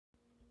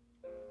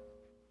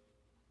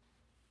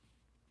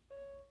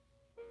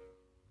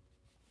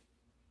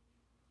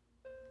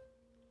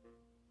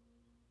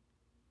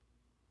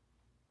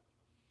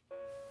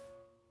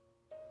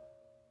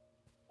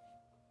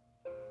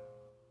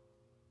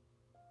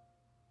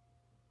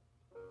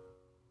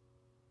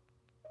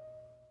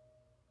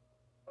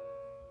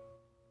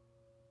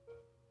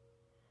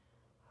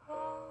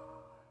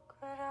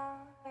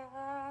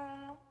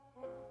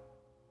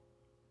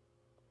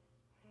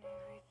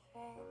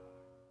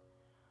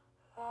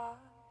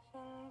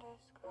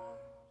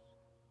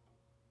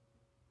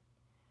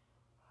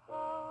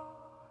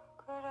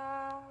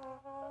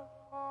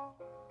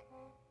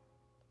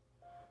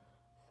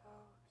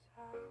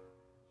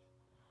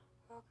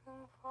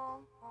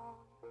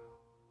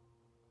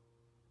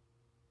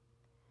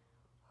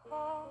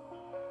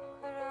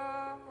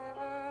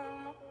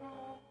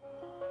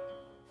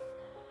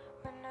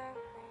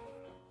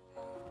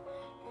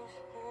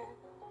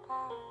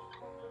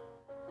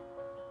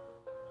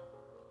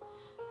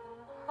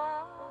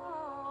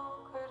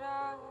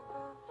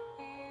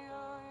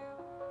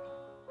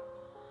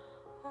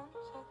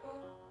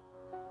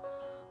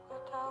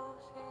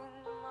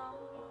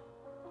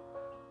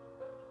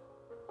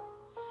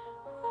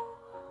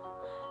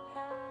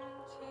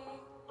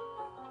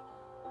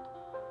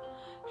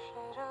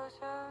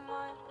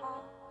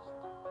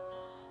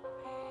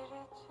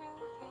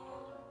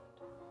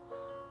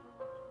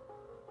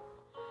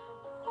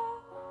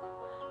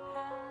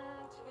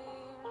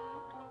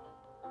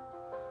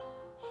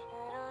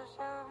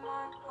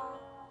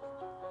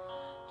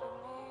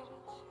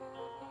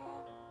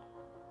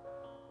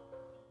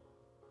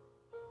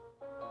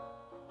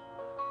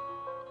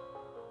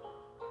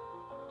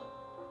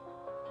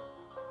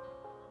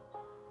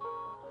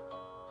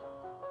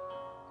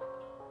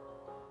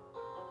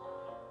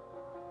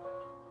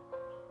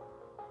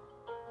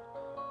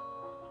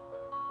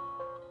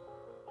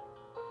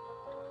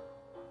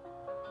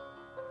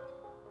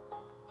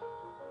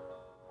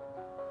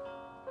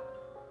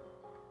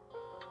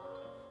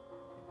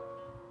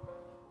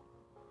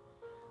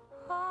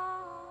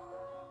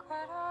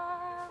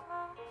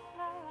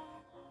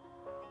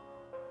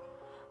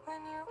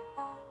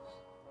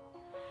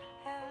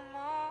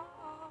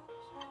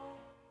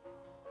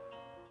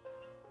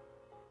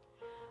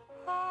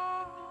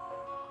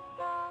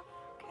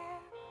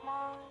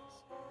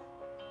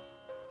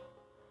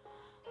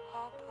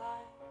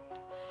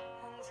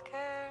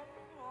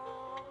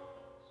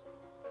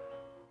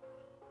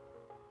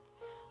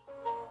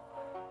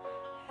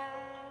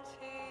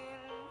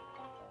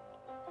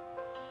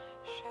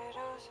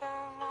of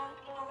my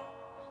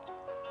past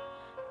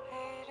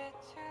made it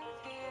to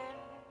the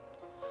end.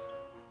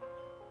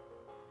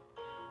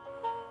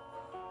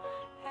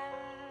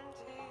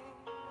 Empty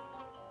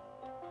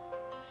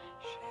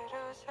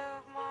shadows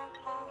of my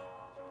past,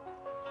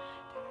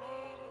 they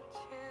made it to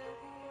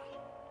the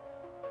end.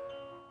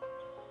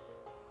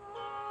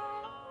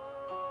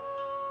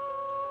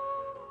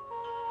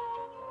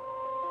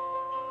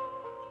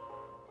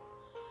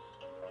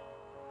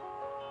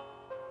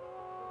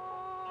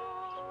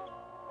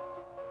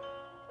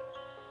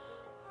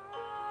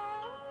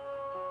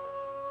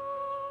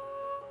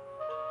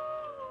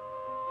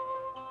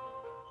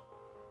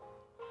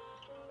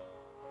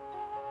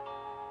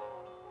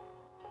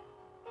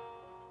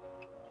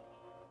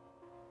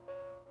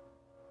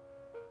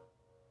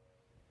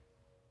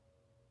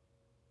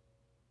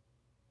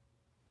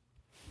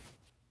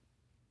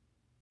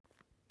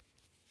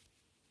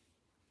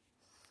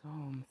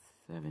 Psalm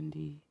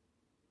 72,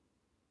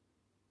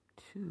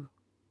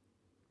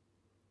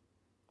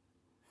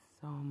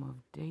 Psalm of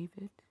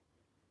David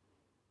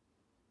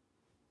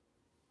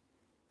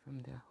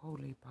from the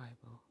Holy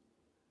Bible.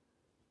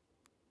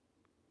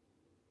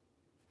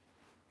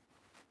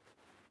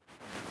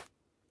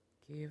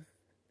 Give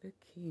the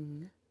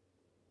king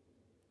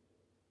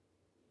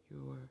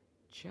your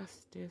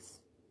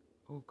justice,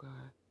 O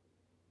God,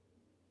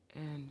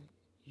 and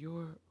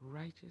your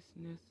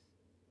righteousness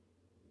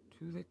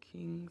to the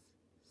king's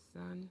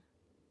son,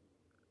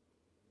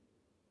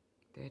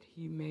 that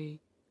he may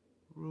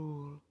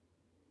rule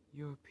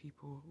your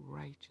people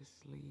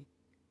righteously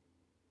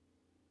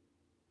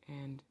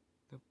and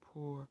the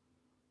poor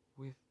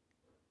with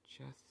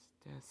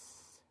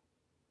justice,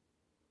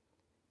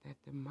 that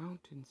the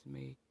mountains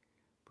may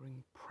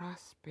bring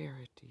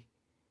prosperity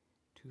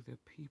to the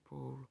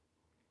people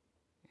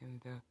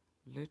and the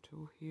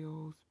little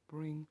hills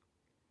bring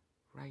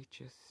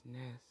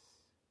righteousness.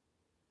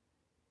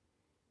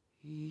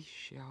 He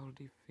shall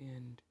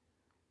defend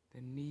the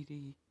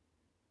needy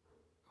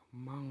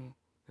among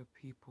the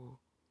people,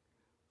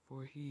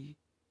 for he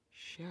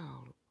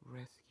shall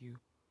rescue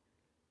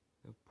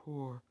the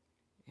poor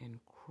and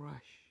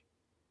crush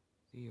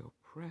the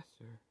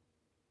oppressor.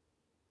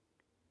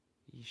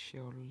 He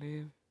shall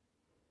live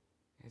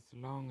as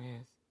long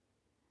as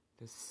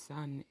the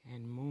sun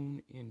and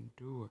moon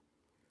endure,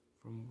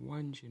 from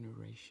one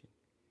generation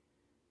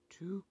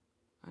to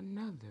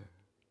another.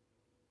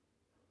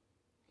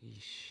 He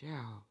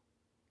shall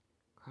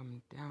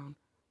come down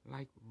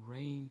like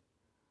rain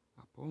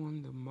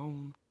upon the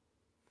mown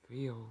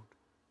field,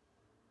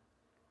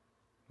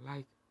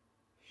 like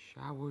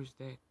showers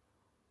that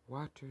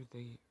water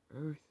the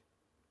earth.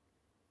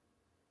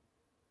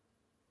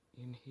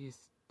 In his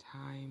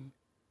time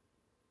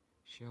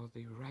shall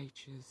the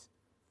righteous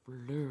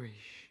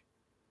flourish.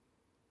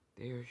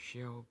 There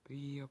shall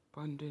be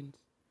abundance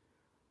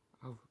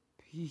of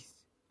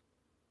peace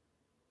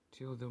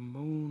till the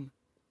moon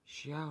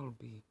shall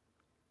be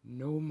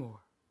no more.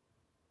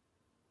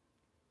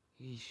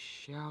 He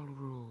shall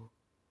rule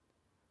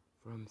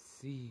from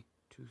sea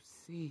to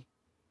sea,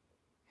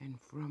 and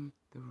from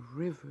the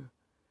river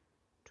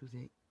to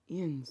the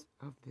ends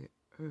of the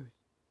earth.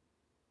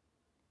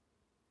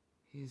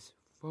 His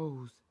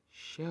foes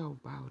shall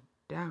bow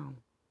down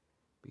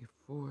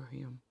before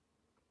him,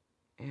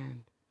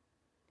 and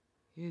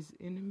his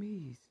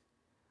enemies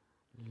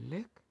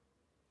lick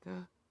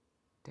the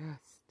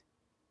dust.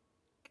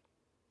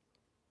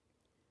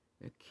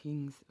 The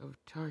kings of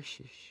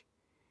Tarshish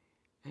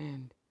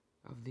and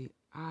of the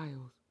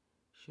isles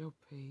shall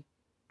pay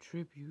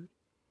tribute,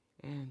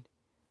 and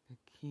the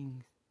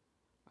kings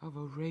of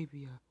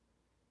Arabia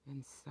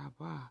and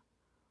Sabah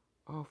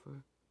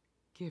offer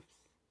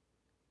gifts.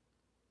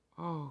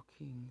 All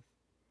kings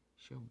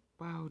shall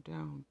bow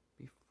down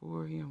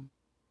before him,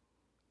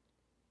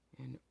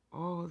 and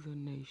all the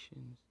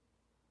nations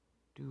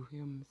do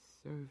him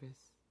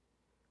service,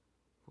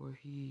 for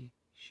he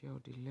shall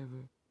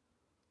deliver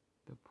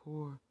the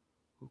poor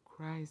who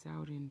cries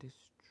out in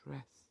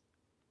distress,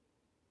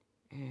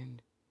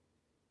 and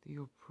the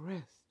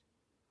oppressed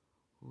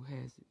who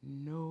has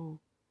no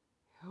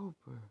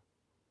helper.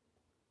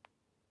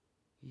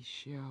 He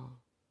shall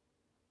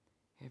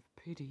have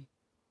pity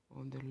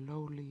on the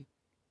lowly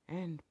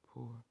and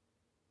poor.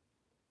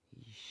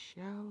 He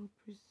shall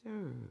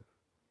preserve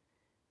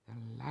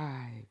the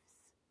lives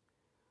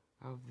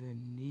of the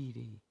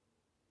needy.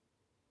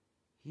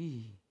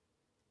 He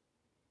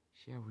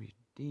shall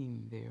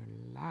redeem their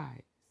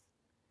lives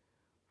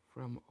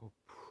from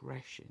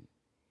oppression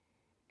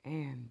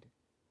and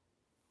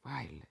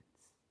violence,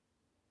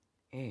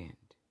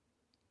 and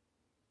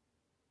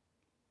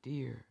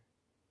dear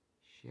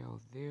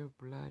shall their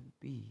blood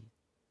be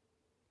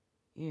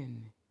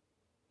in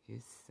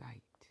his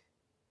sight.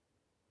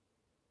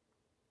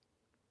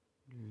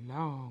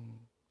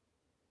 Long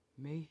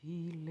may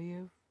he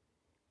live,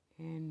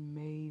 and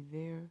may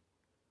there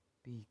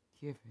be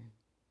given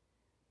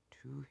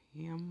to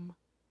him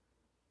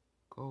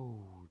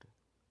gold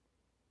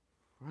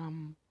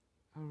from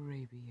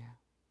Arabia.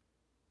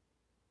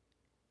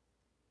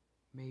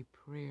 May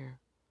prayer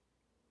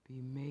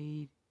be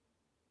made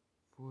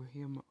for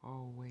him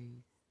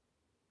always,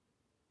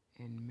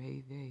 and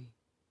may they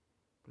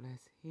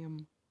bless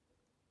him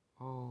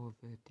all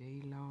the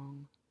day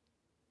long.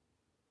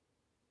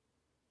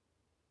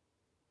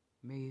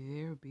 May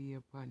there be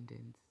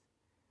abundance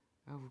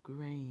of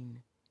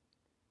grain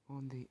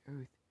on the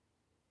earth,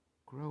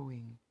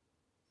 growing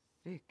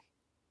thick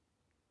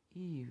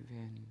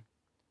even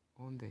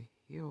on the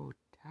hilltops.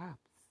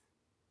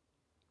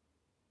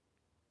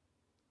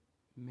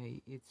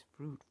 May its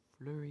fruit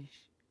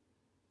flourish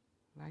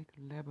like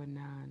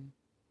Lebanon,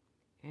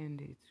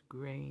 and its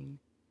grain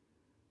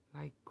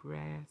like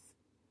grass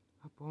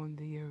upon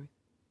the earth.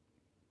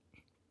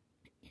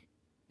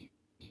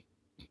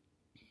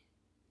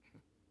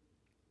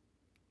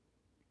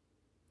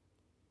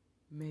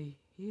 May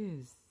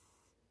his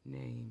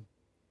name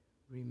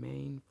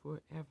remain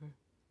forever,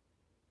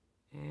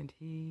 and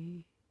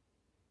he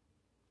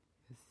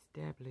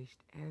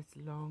established as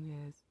long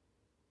as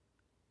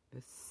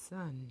the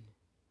sun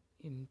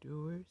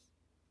endures.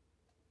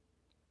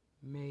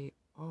 May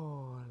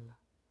all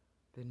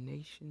the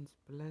nations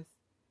bless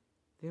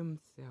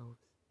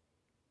themselves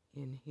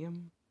in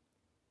him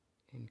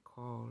and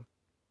call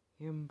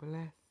him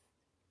blessed.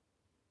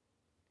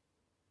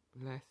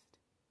 Blessed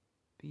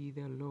be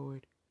the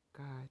Lord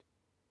God,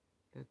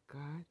 the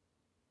God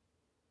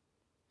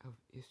of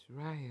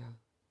Israel,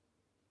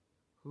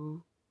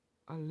 who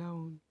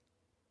alone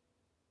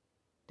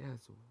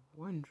does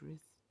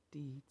wondrous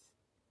deeds,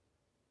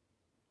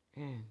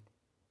 and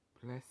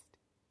blessed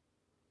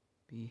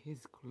be his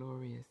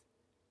glorious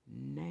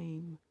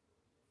name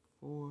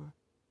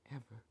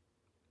forever.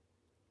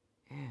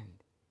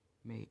 And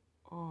may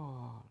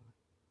all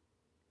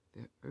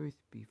the earth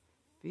be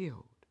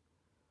filled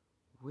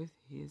with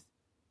his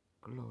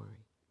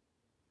glory.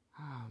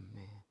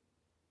 Amen.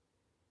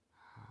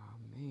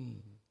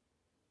 Amen.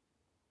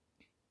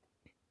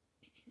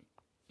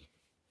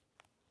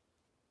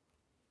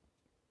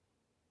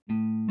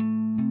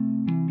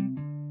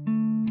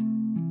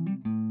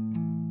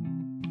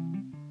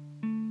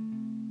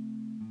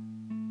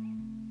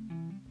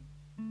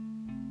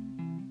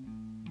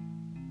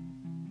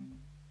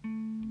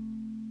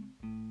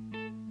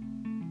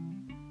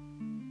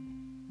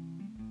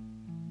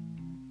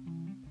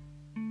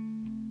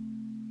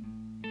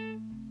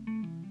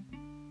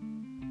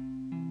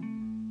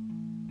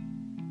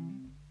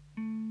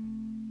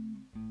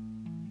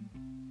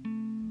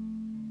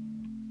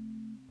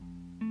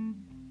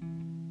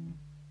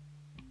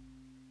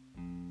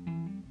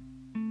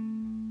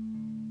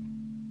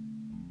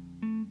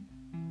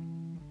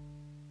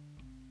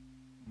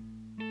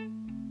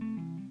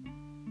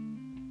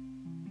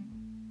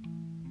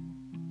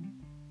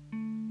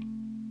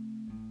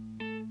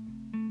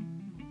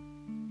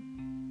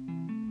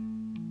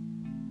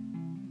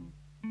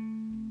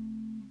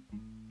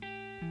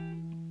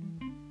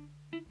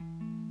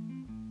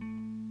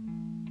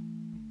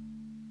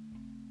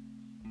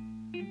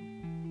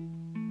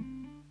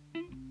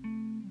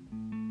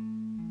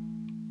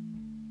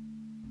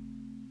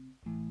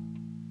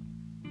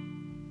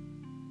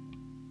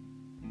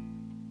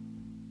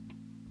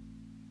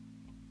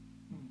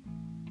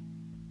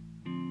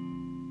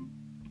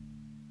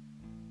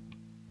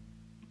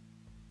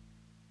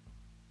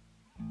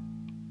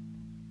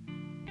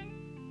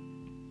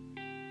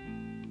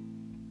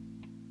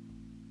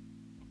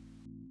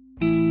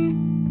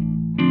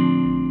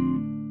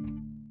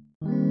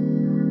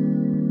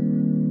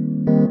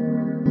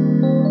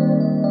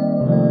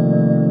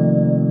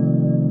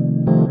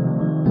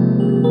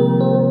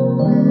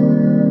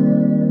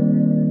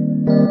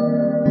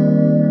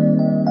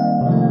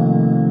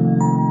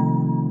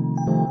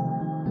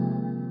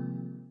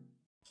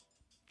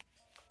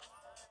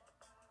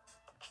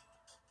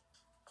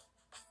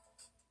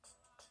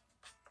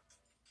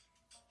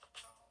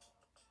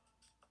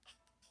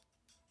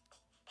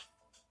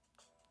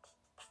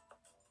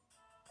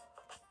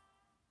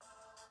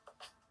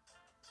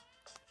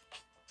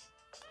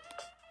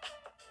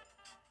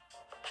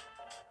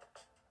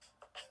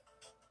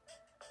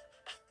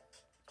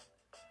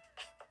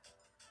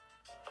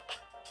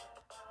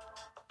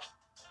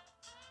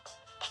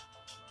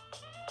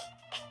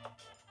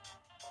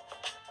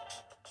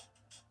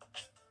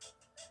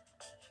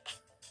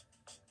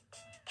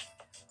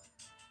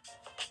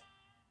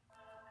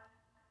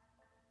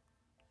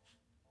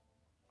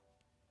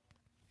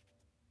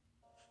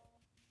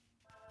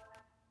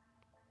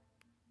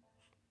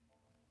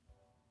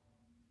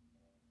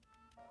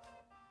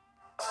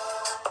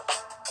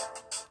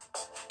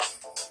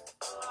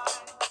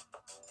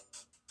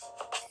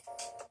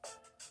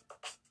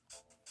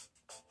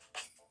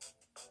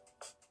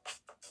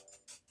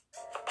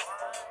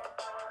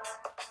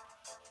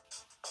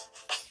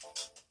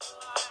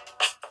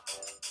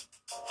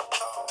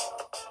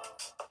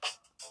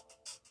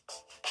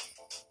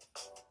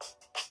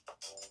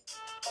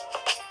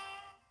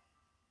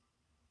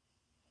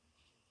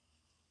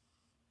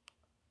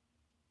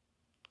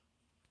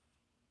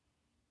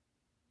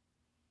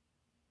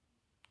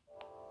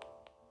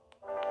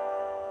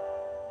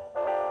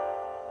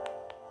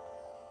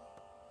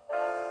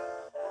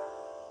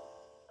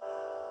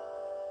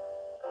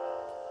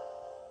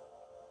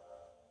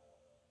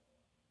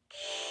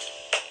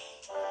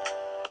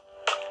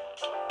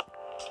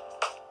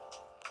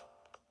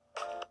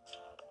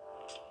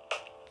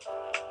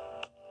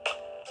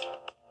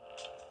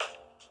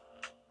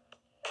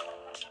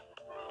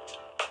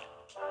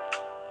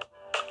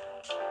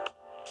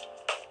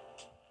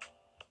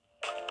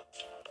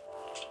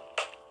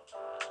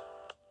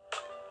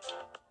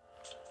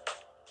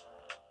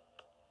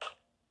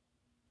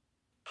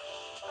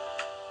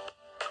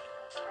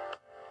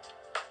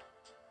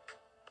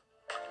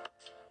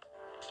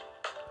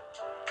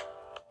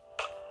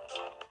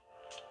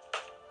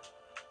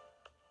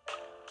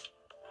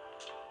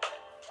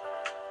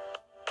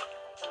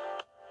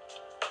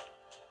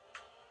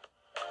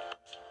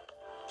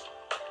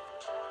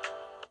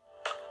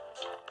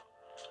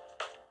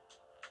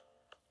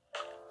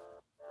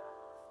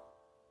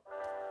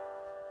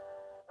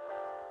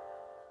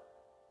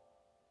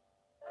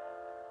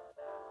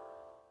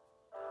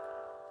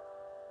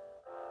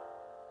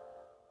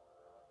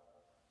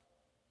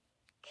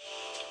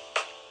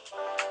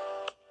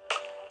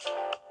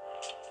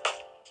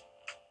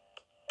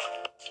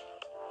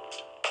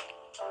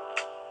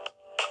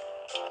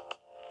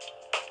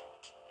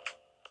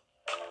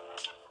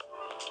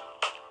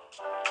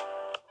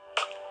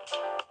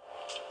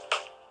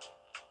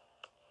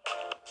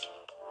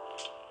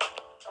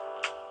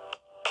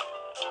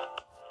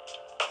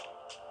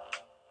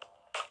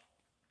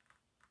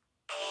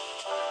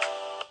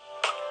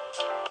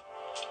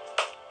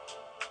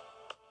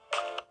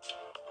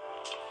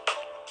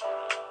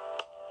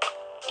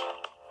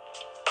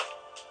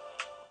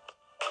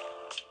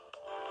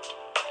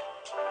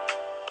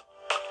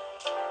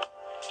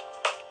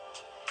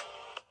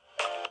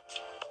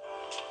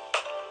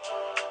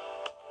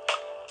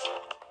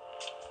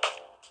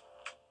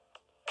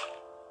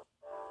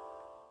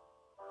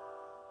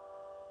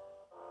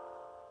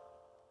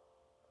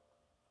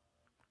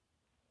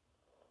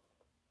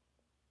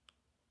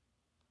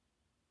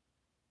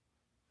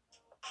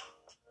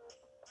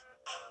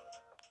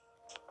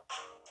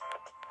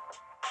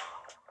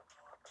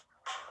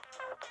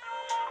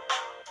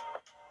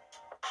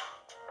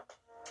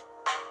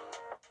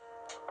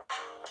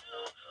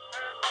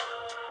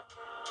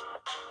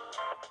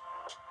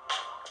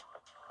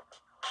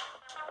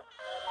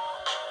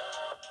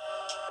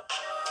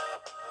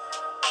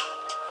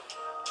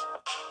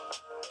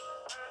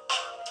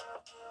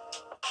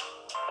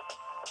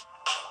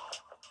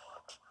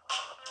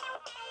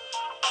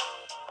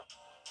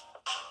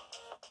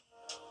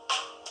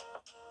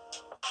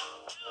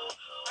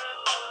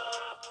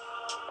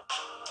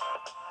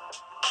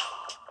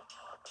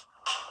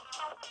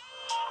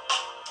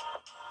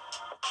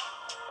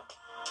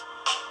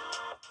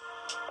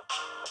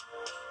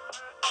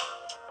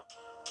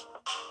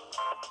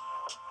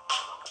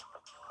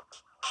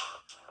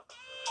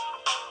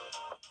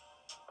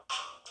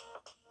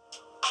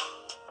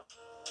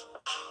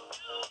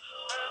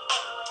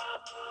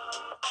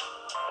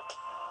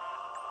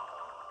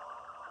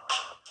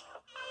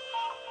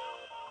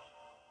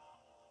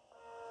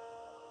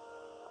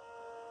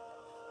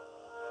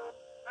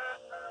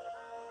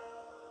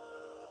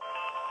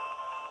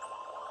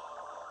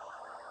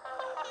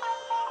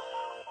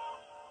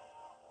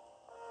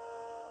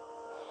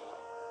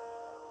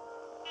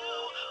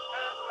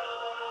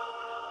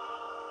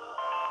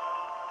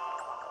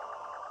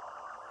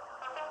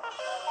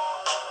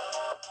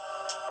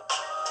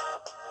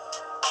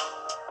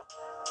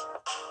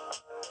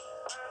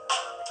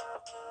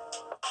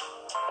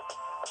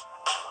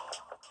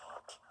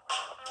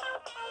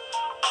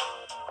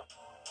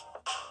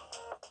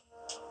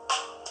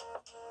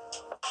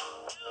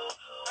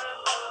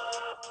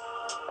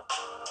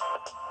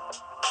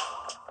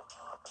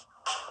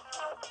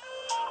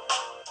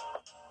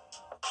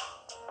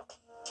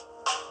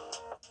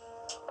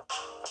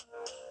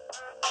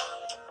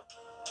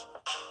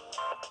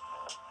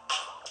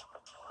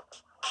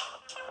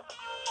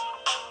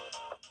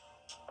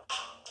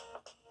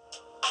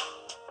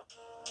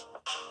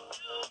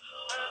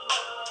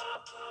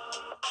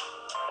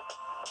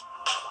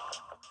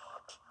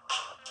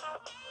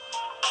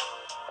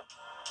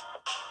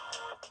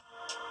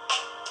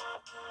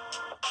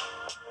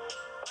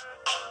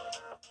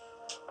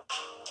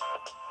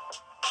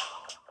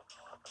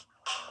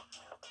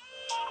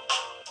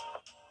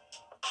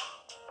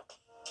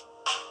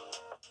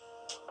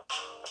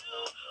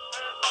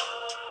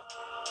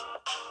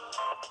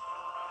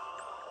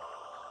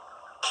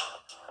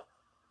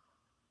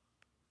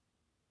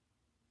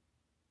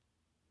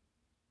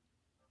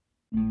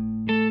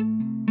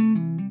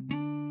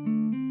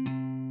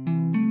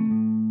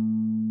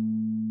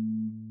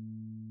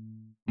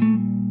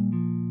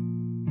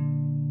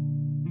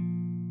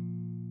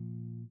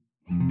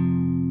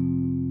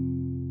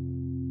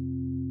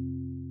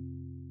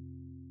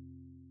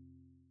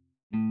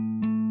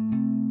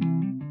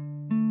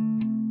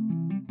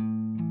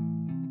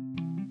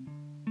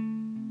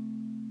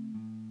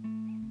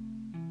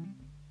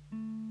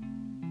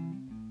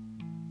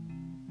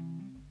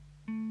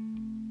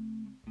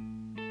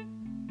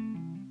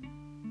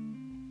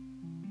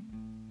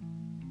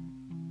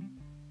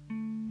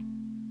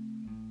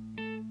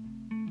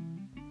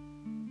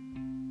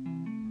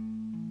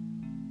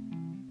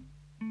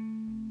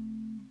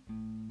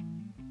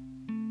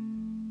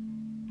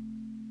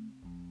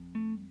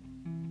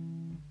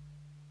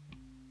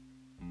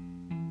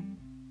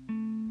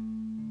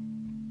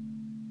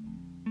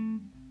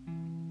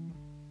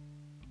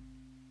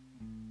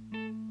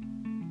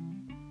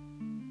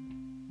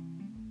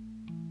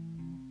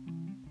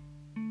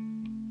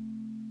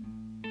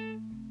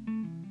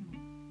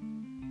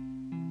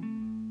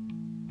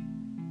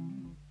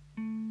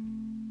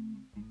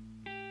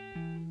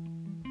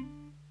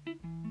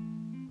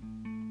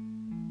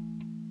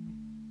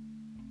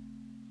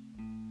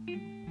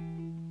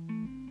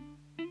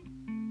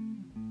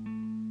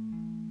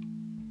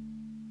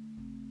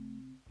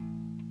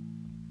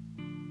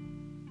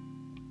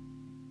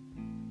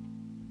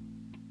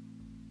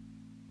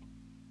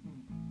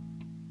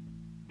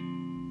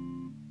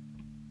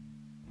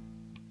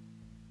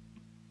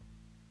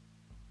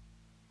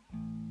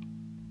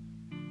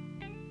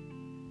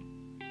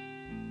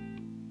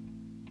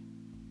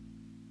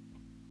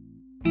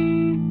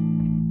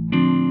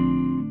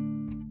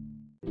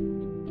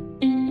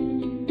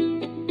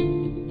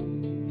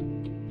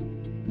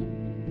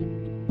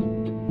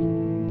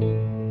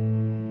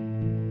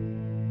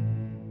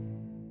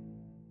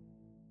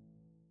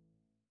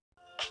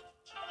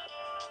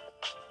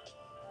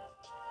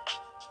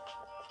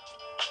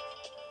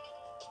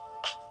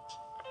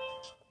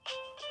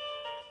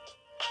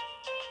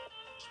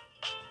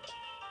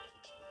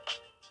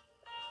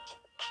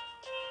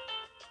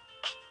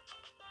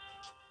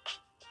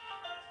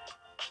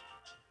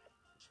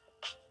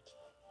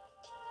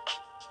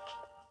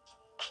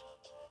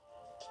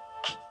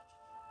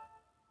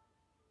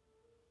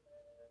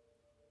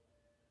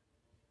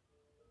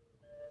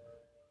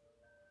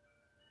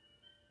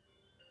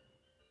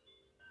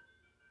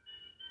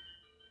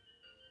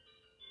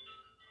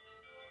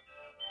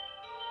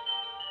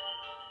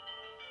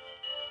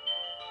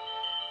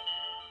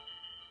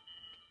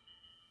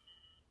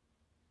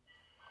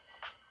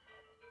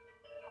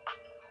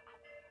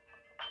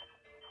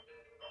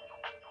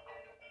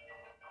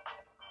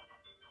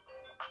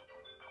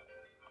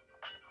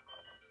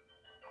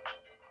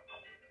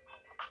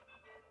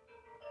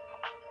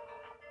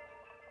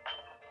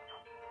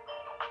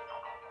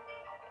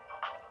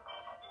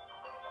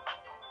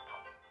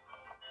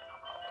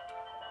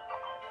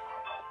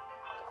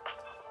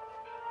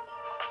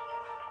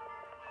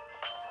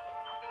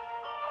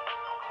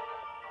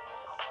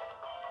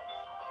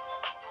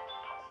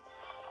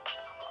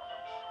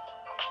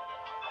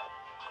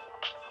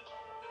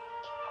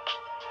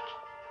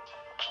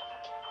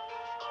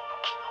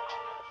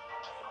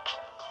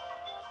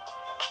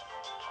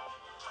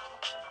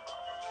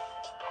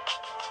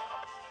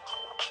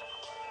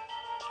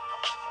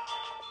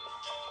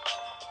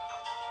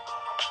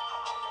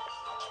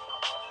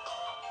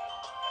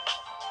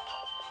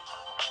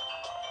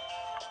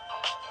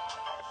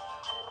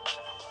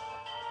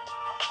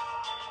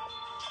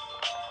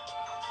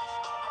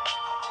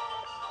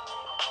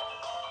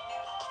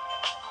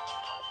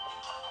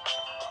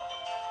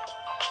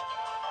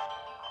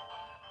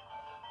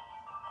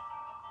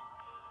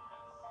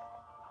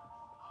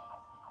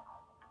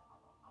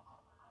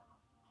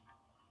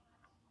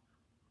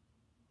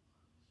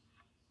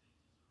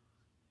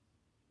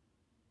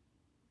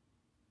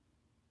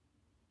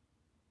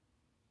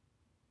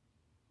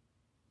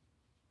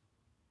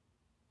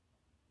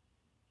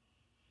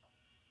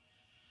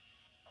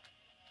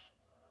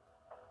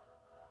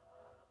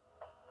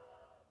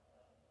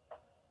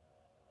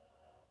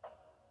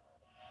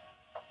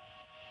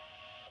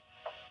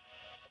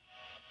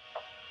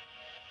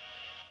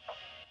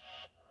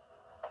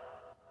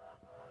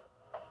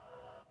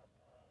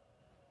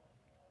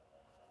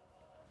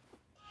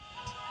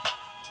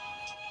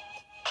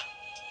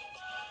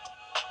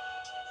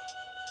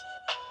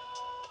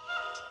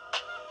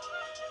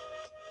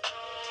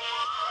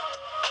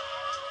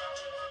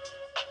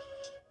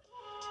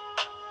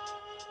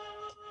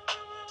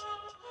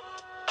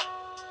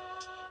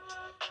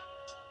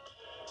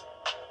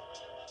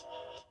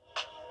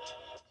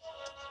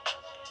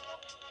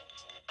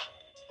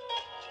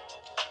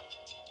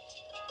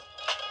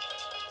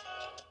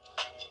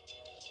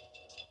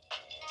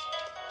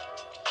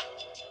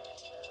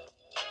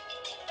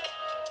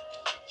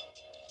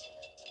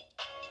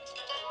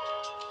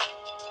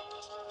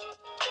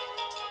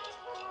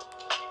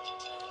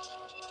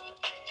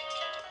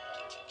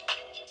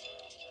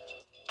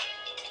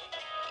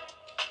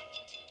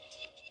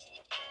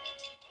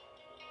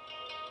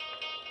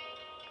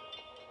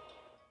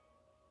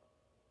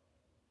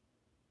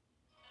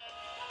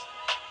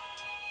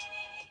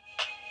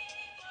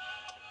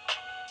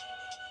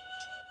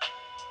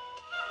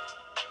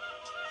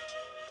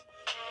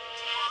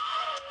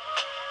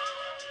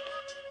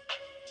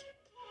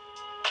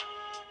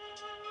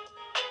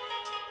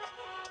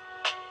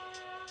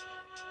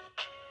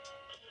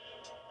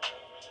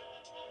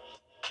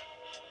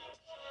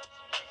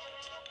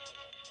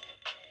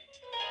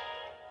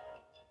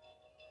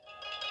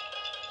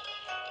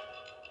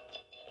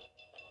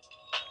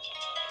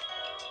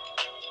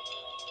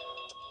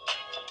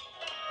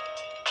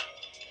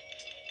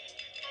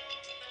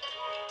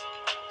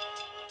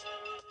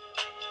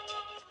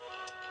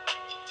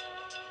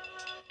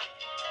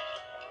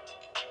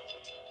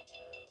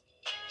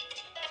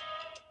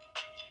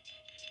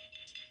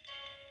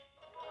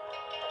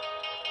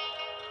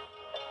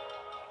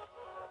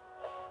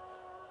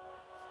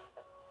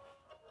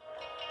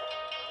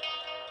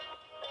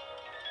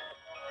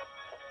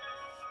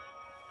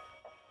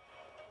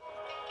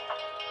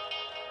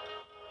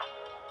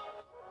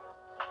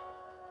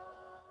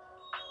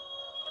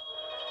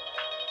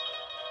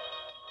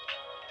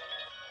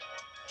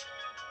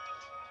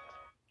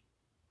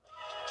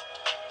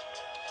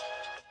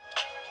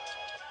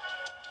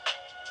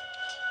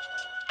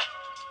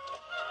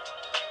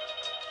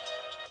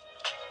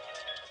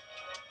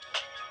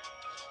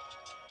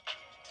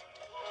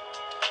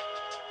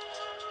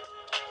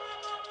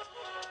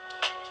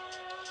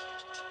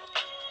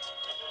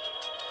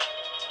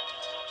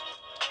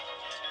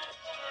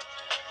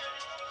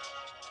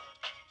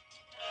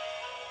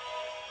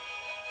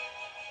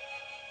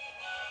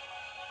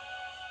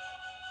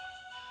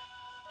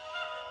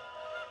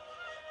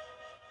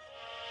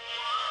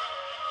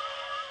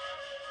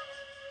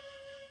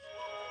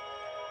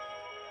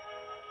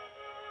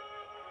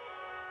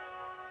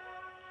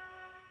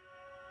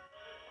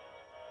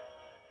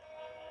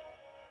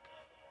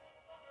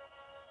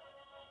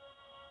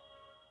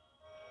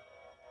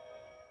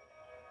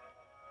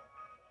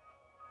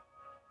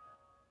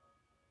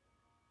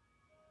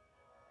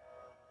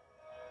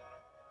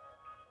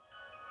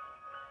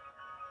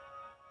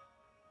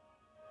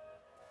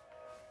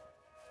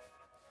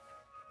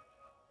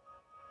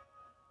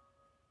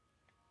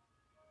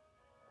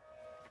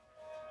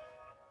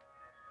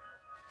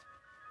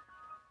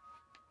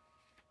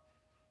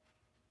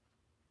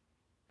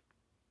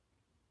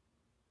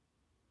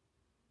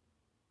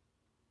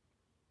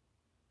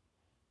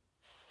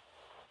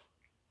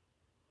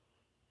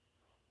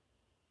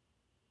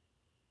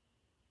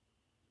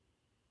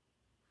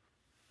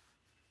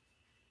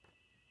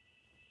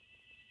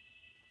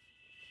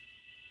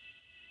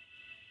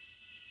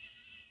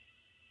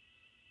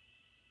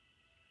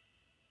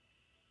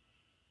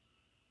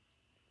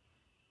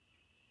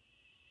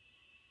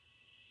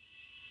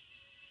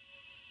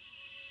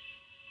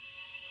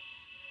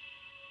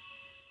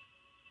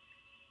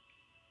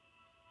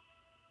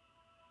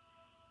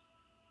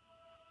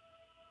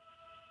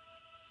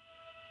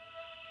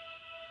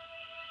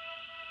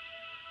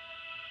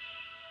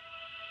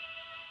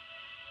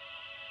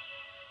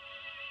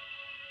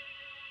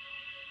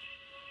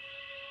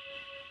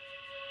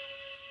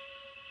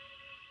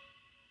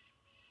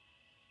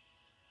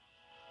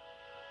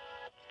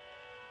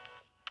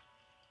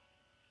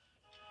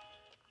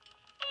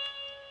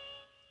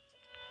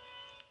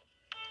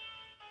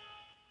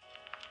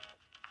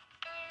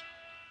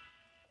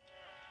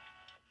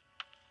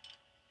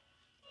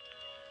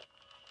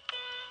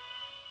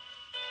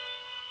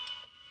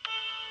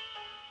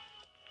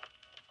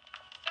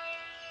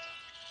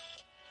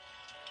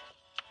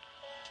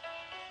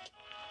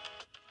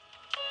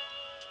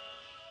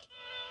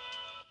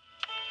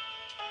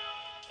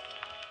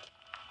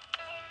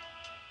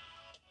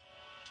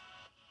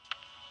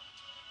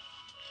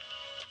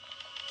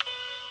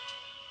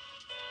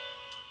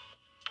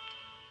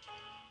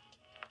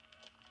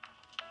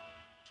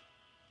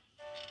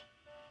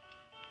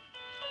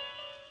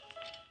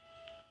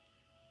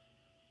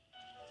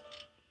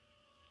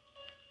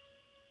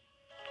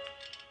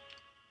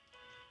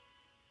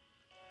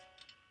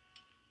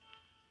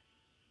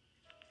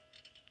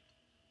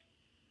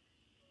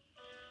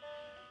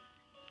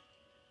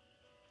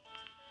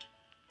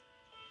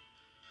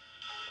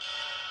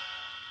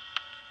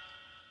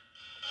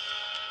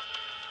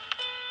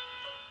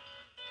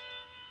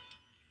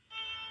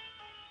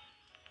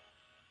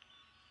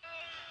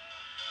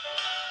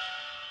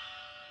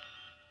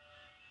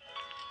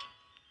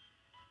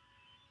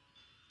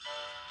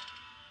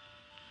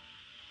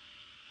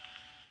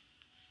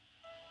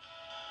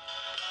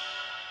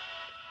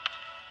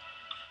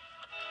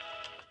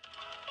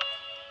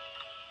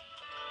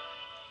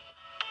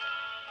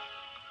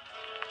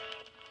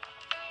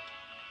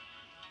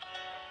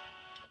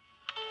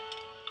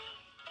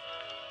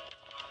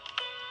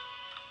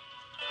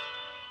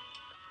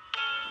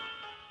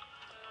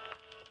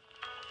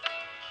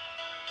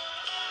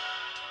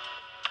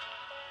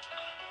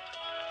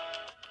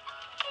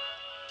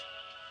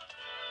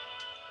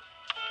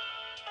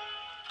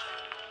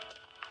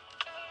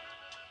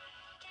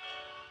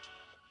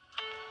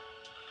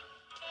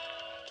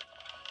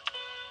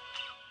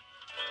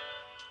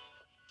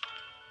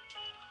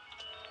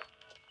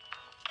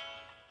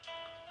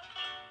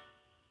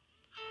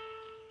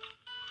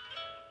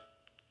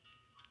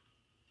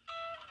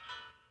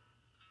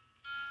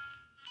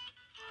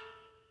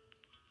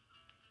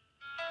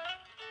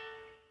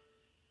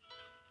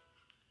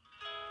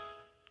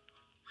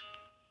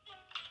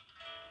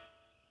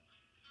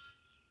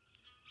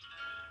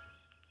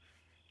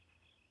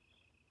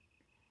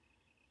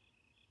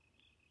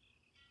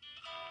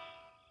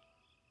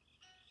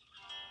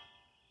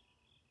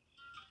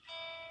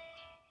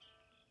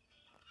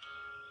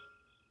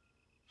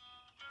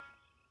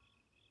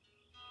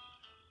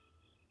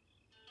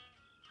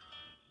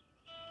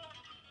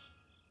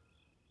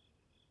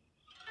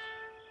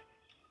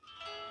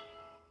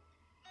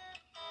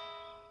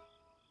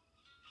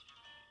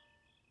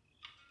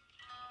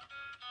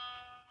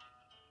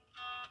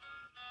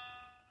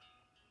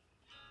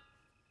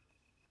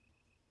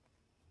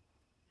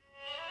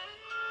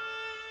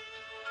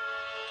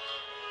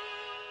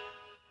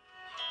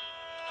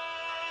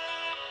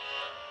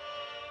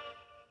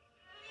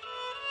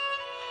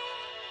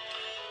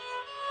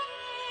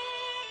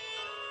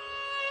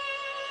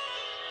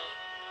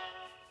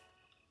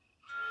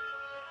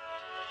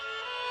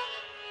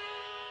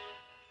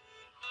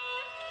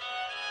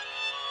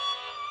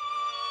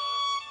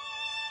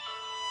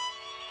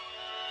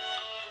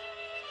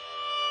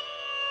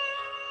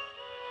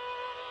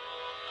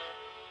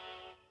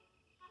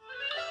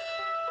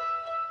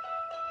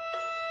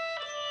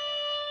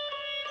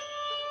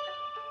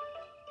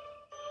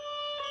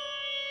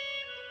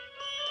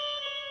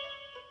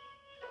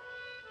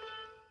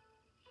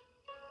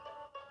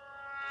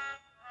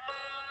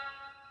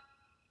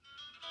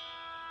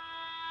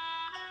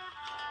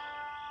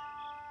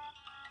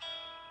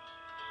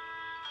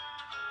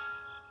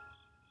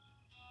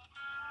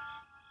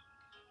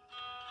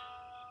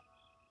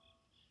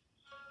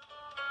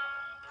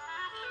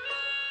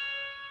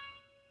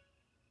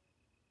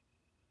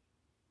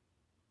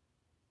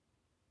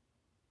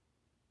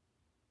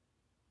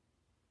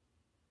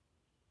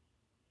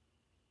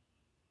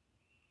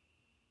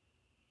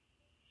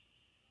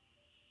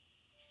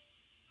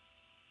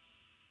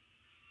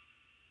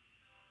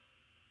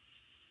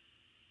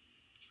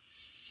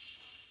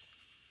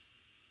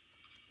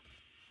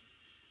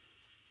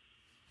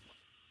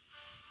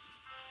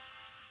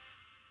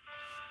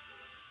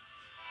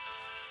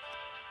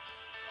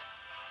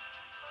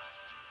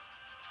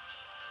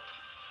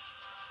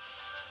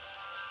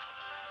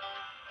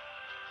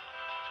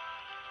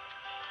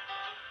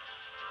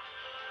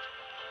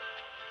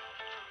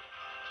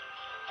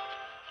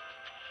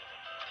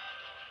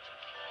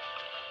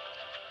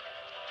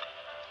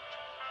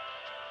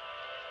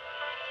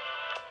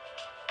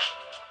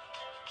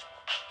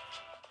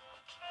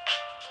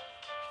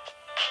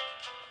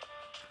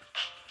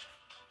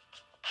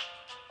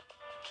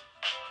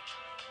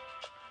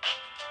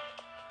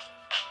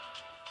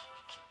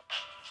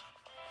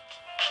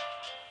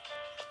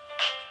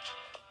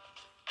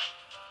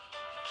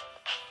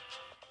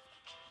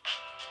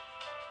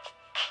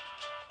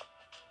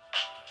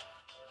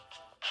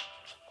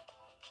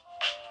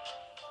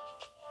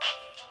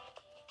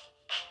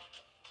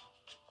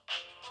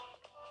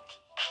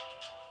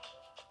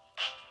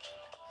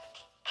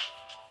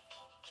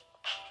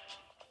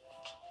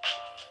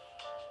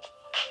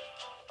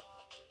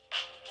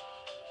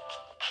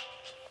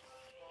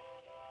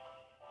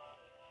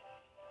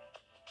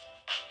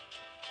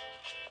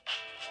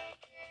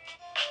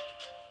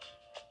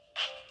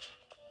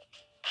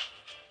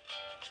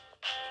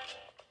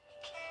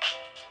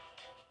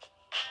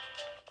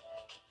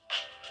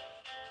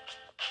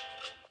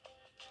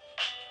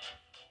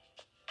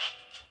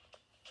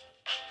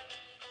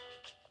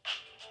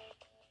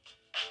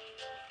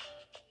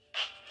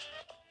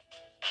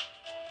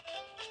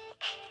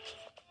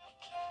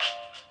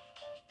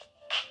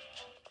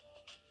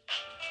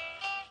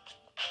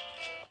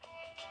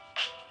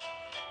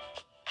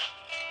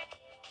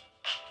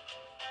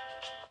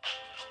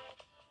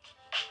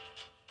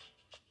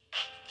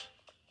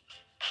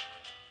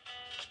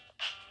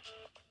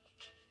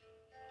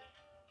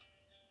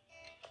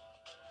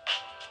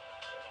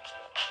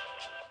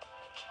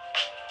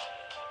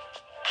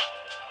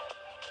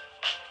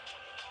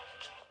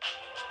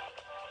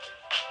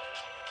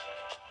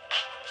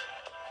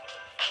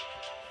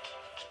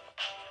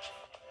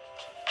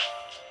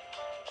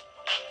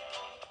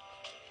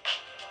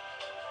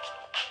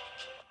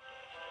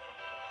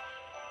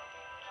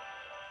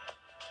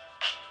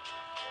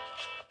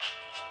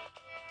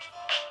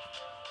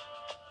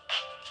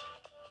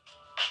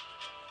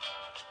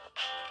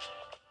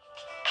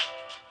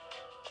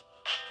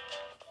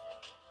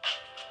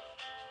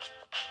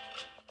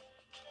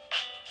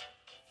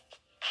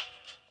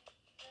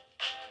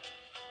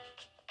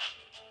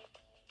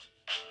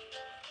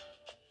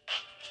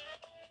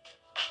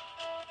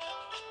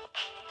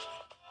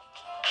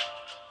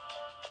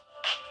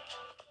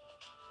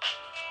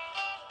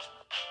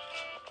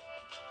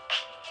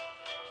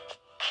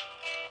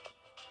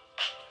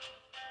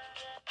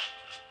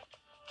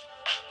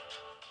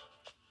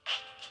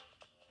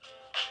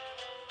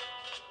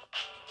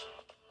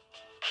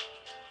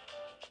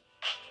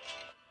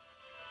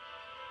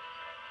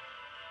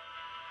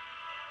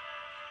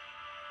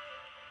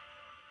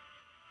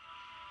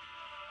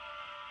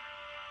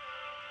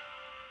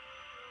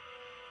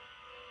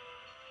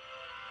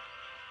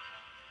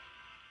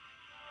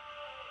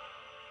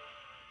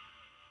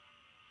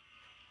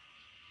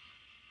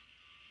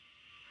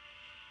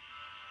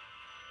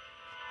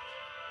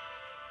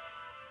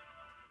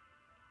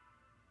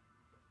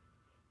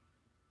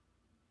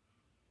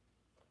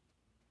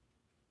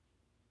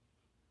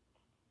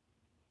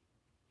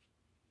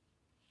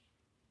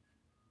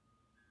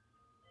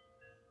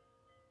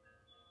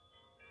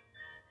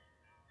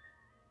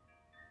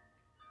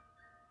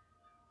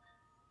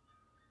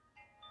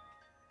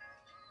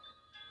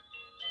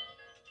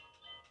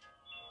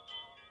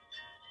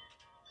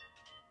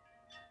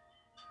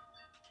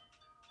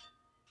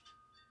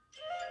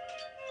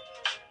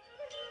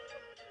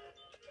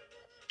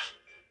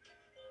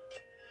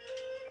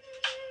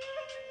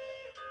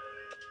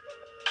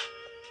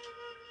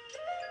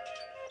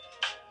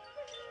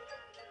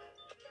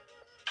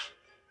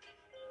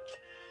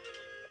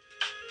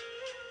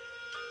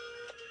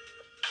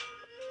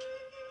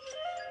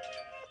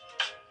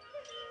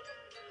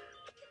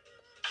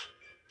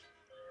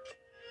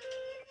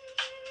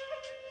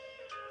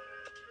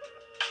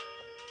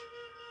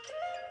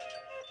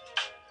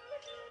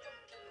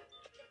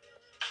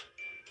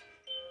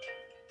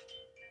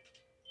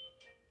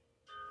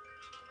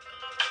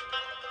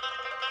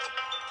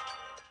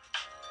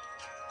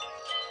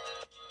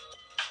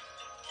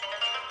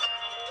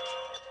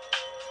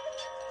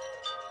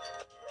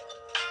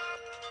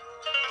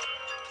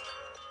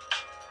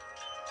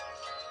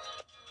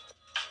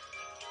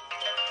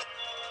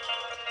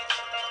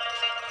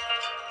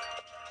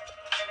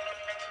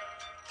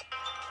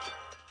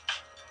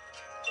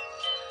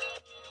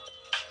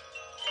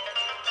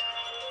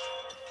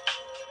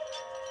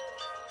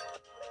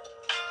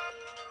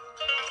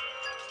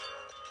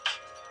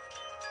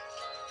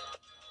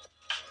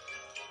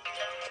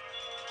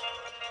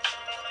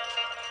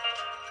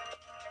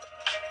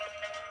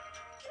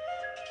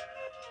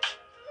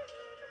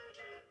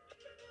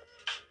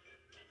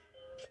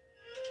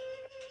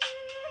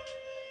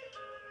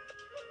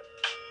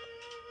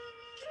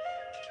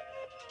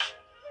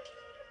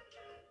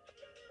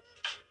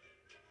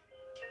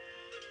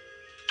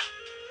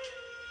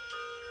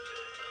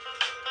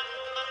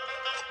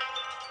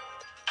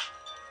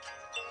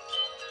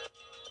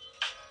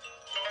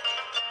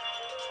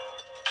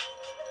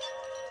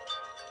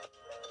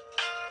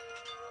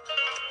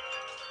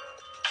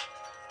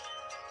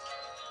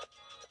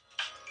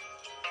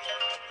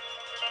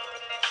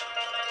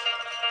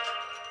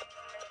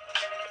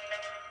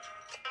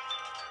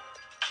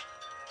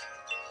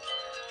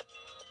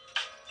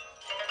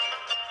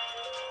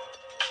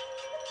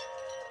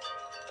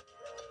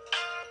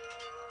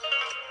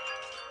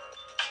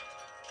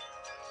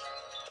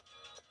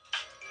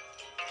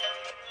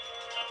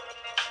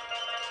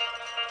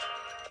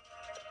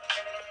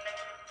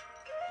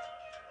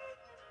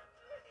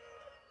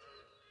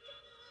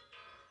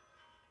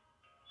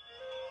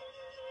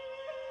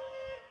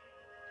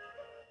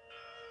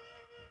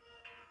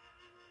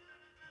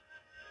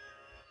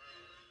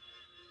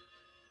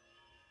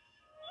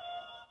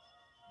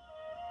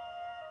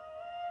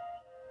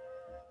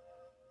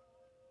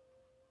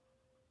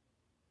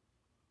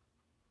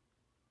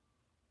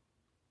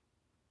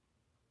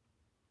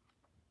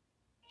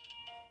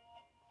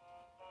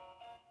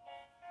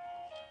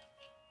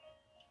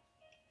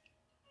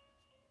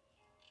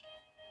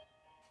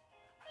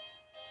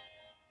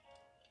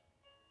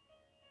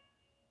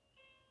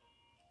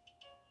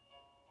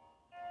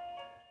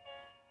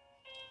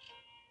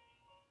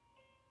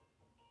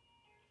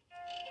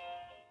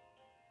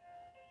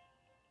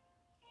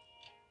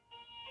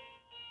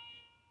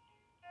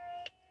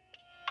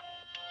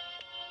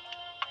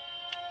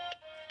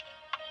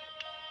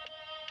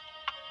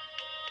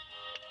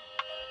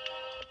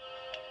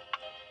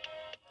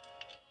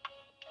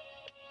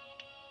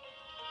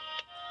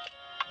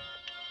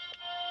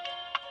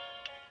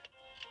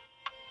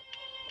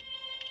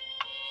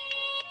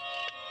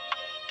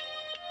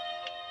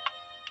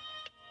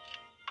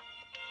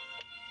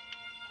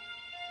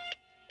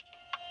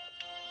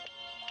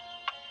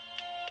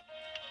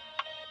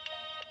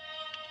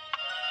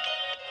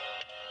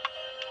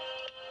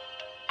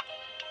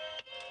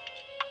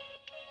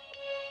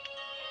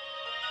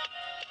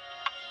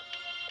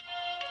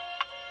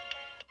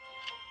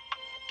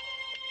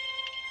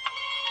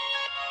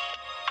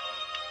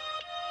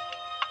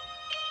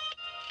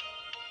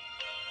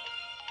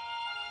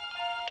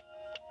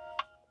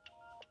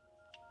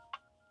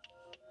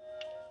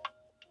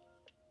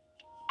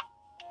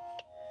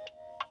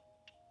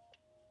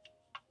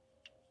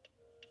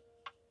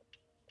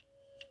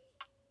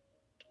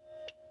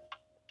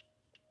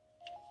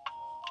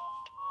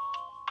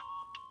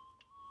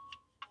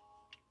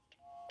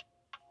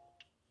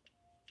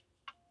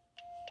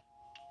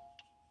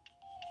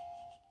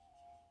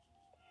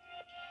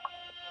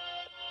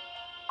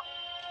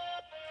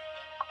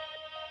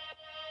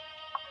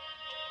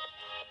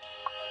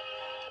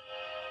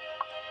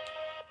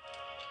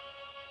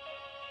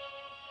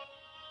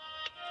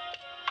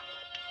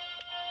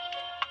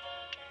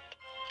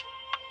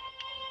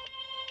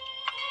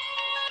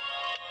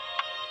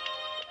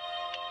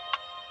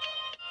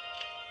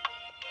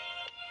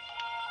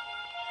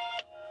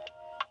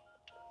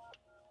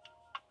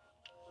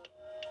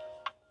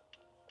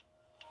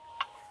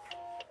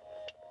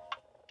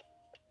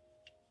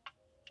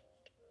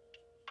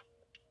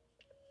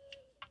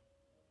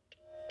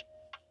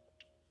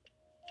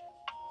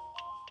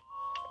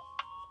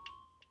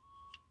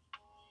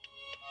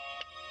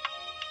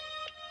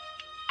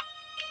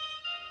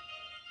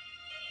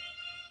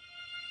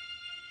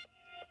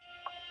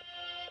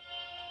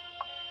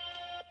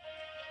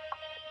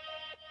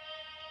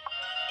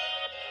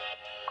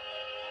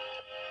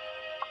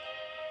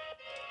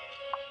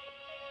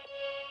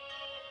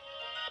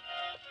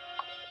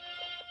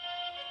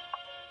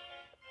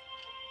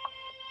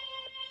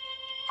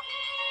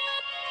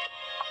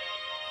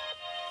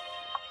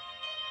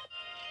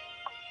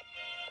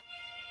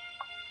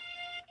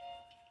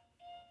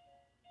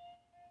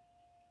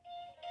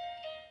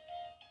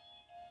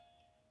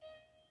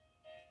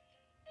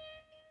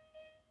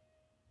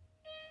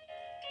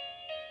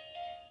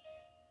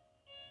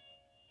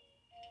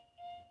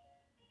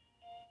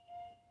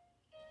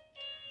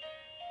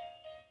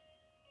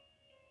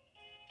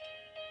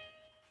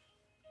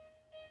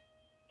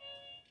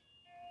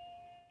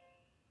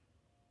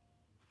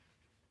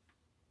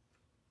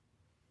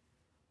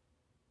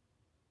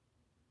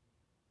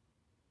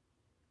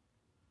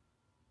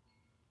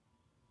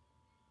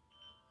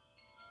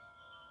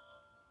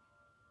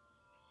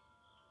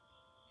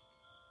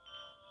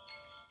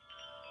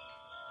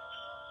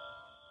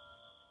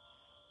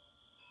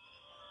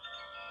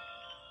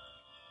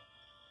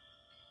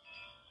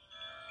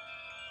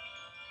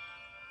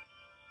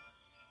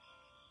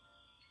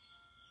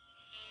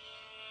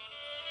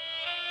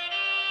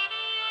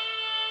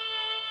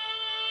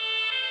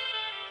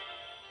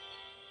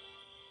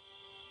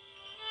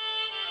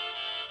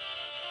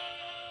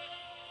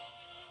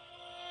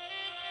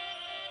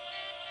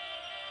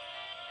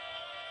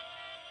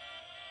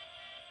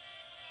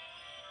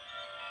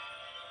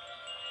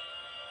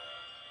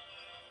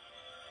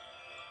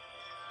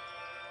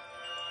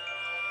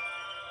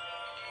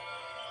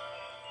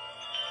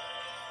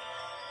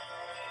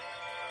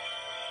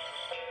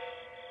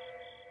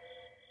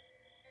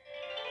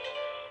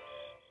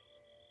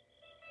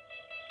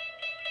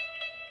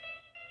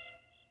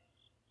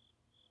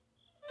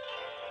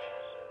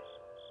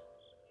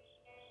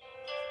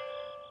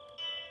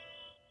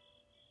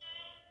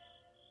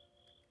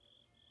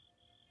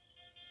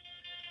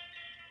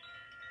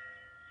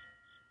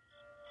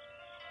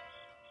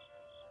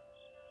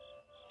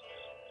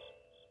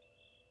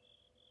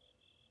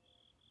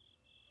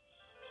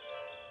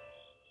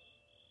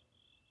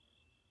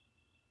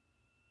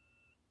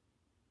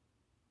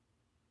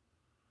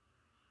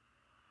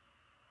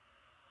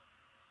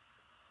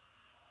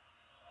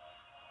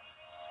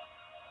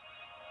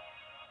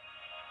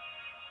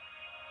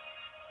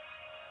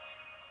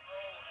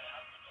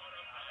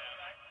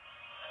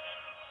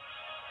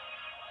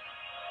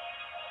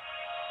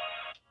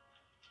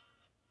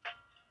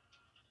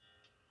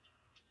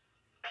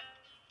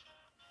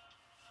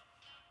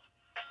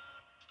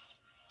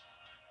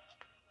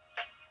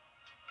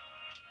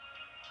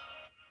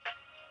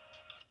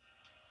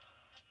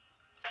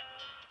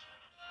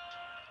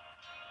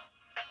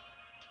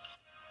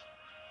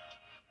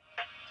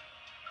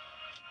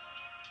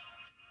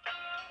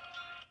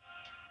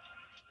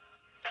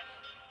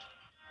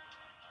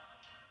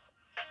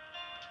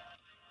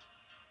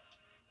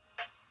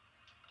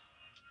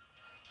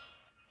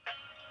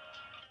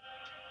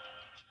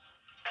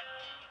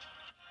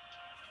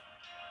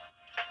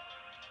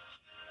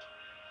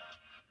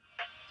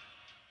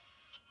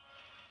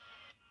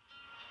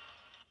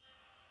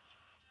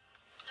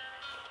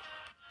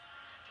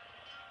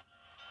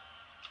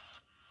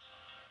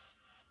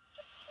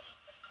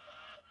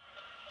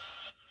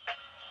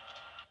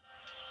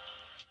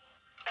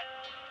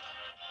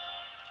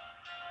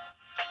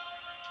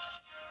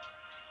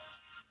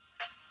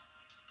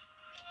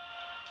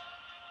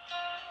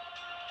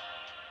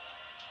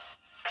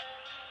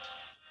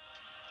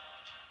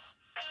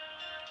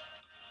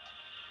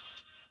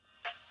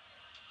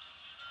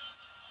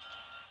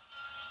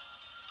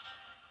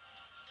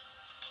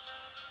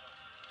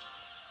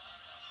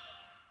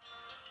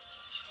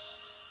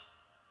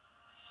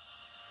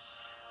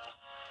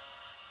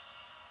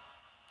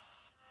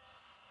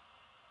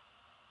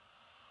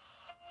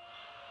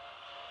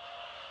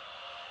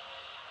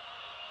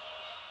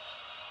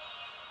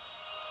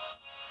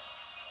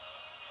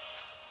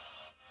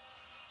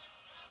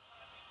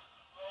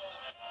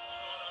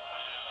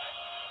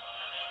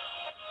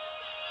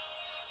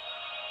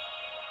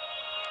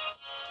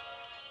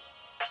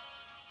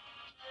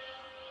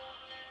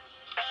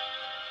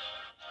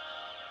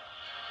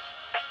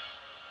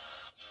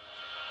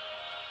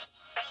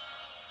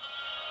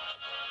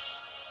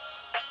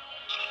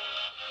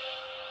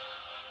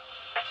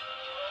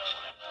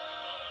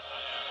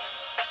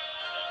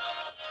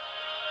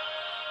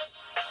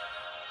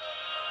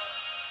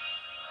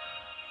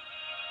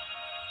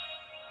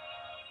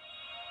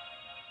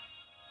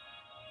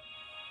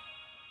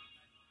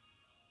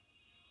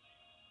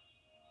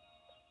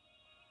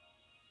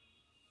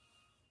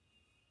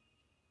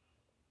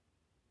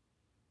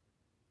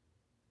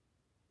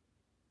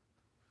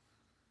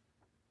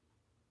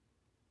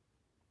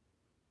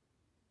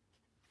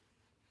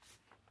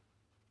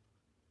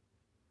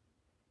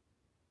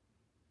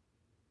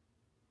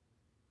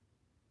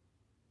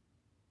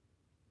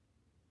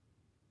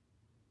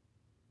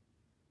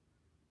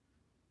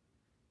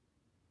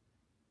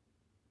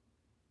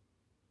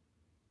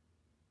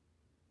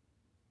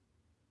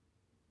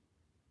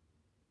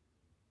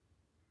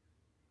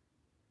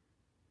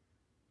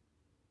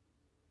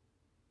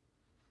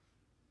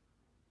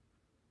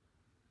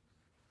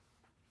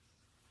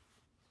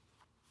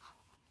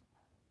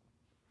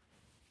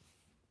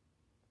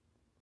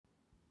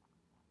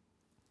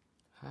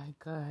 Hi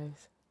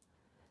guys,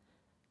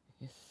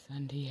 it's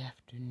Sunday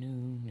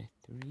afternoon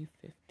at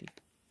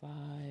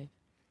 3:55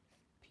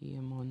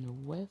 p.m. on the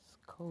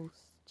West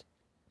Coast,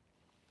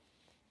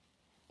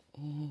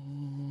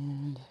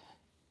 and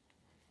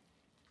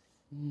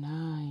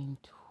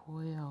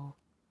 9/12,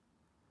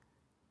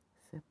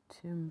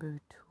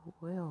 September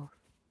 12th.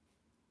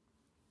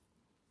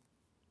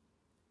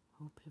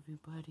 Hope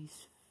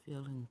everybody's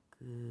feeling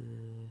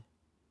good.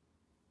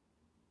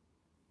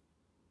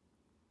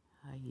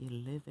 How you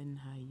living?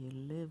 How you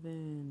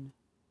living?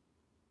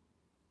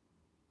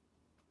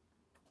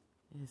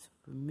 As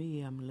for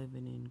me, I'm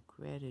living in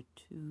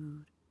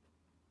gratitude,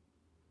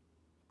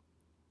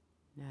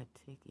 not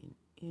taking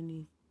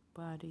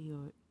anybody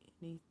or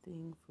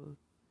anything for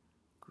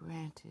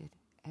granted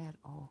at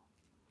all.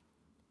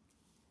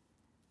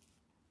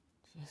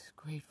 Just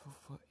grateful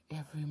for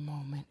every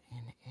moment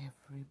and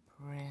every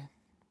breath.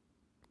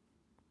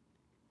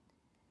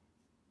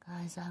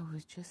 Guys, I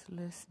was just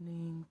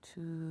listening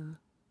to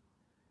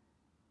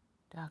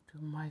Dr.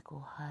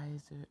 Michael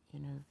Heiser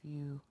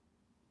interview.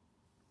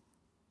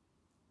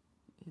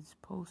 It's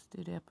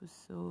posted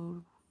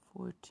episode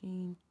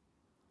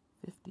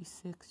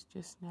 1456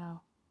 just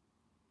now.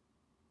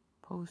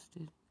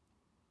 Posted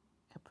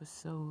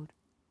episode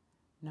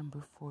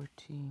number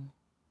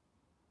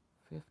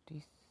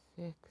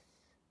 1456.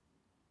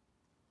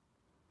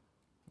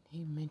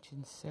 He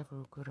mentioned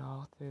several good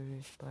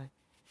authors, but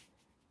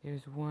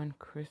there's one,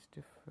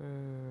 Christopher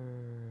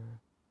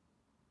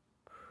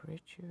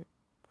Pridgett.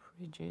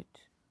 Let's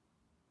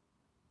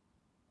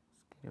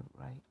get it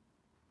right.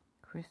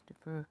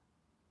 Christopher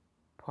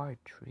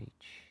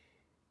Partridge.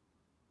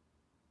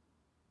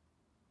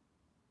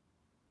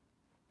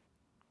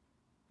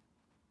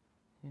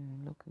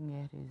 And looking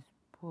at his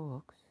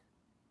books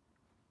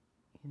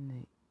in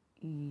the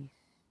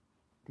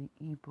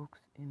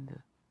ebooks in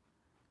the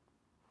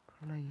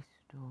Play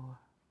Store,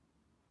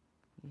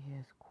 he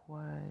has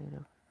quite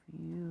a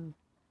few.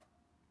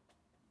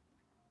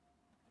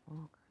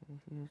 Okay,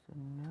 here's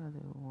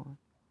another one.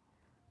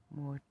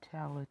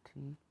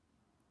 Mortality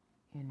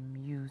in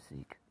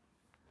Music.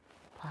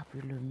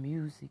 Popular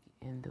music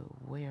and the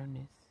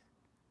awareness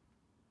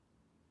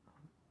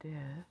of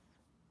death.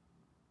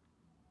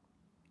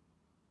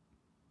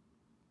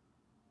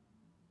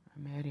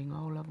 I'm adding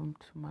all of them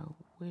to my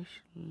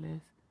wish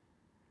list.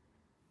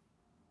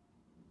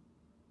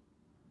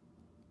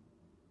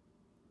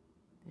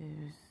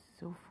 There's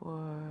so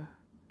far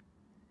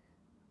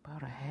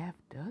about a half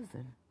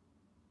dozen.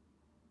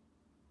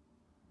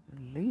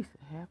 At least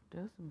a half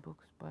dozen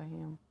books by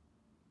him.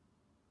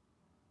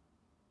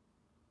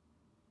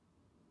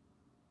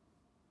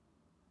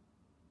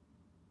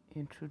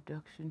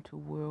 Introduction to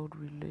World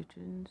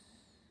Religions.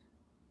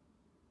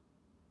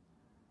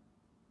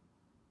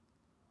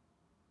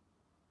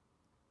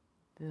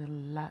 The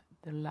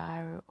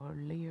Lyre or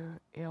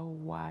Lyre,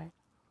 Lyre,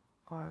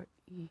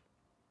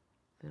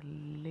 the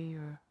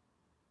Lyre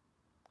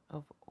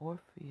of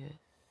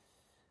Orpheus.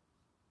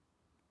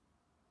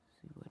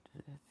 See, what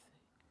does that say?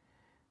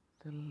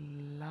 The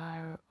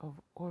Lyre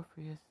of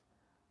Orpheus,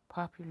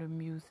 popular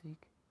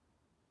music,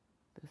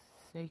 the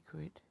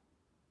sacred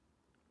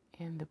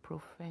and the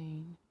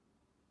profane.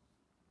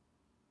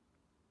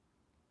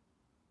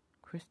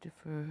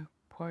 Christopher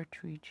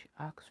Partridge,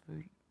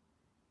 Oxford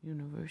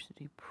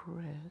University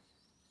Press.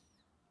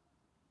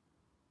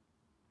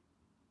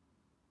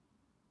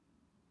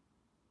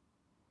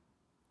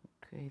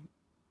 Okay,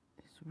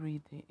 let's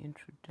read the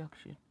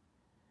introduction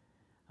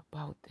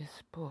about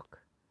this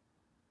book.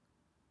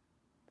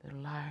 The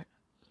Lyre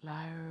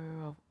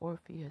of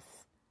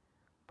Orpheus,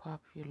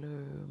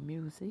 popular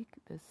music,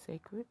 the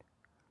sacred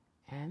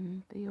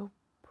and the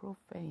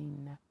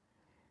profane.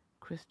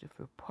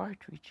 Christopher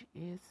Partridge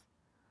is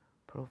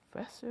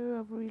Professor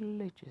of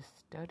Religious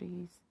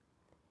Studies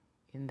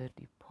in the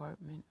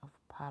Department of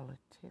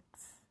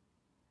Politics,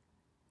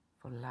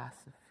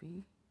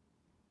 Philosophy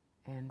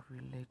and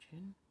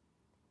Religion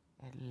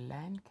at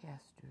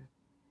Lancaster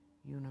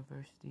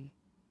University,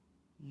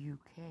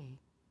 UK.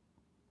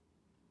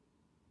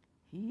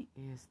 He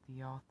is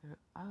the author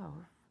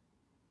of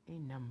a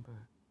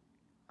number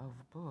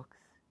of books,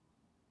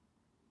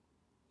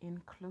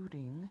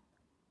 including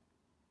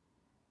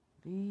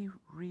The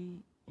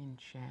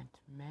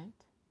Re-Enchantment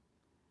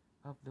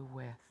of the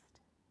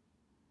West,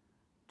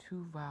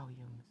 2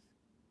 volumes,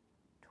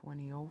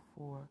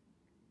 2004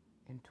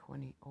 and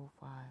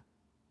 2005,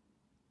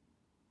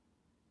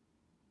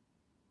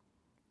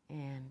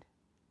 and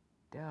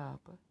Dub,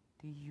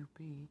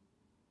 D-U-B,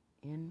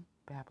 in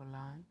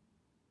Babylon,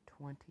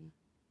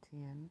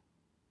 2010,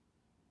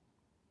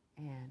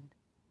 and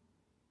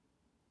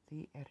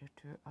the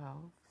editor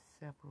of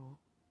several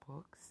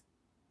books,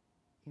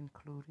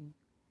 including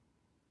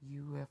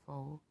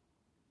UFO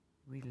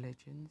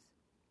Religions,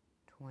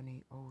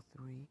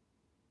 2003,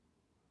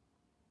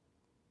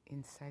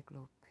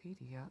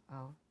 Encyclopedia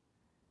of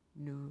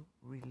New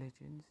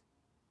Religions,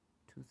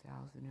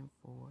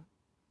 2004,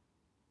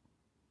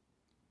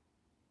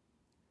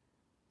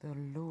 The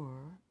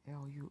Lure,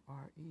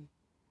 L-U-R-E,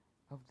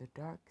 of the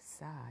Dark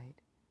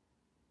Side,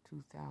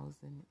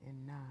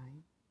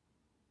 2009,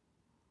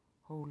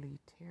 Holy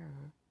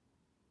Terror,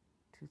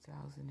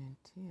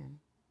 2010,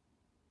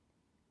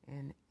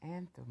 and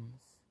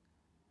Anthems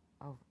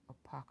of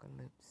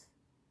Apocalypse,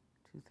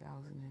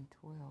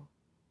 2012.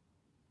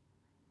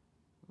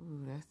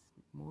 Ooh, that's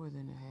more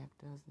than a half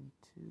dozen.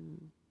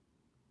 2,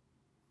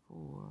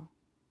 4,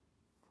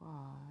 5,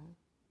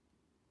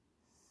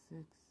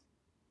 6,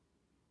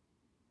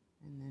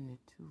 and then the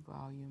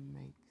 2-volume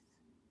makes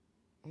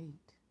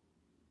 8.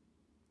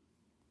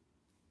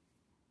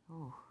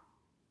 Oh.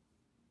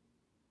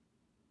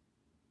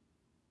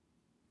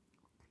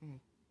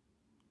 Okay.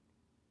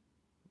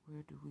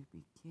 Where do we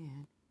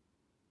begin? I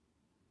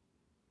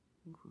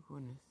think we're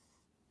going to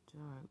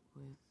start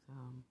with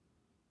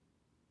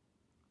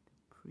the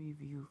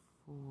preview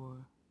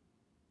for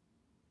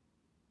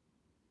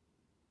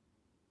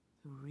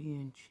The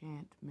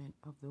Re-Enchantment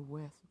of the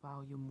West,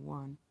 Volume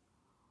 1,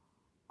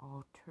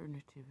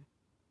 Alternative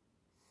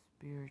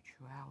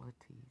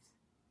Spiritualities,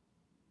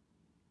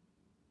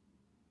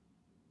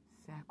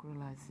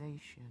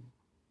 Sacralization,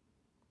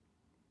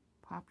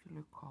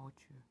 Popular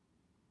Culture,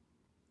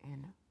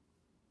 and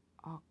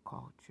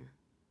Occulture.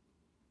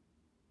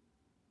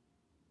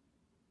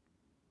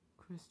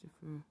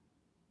 Christopher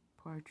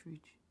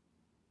Partridge,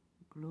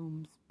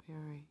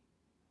 Bloomsbury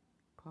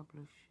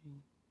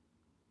Publishing,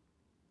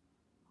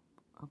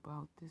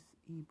 about this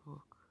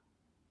ebook,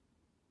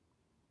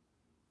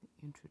 the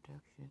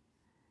introduction,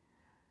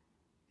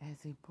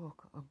 as a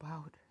book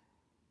about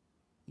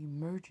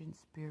emergent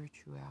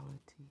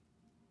spirituality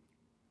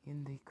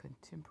in the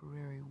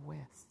contemporary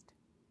West.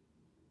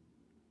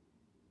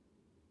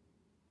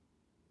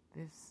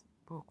 This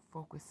book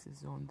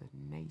focuses on the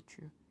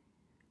nature,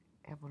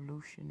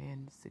 evolution,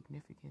 and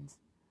significance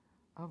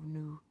of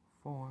new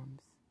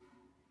forms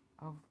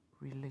of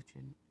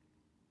religion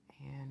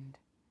and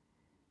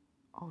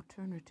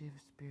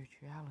alternative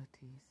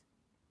spiritualities.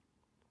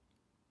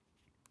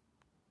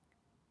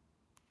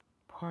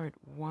 Part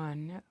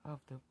 1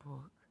 of the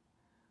book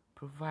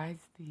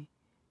provides the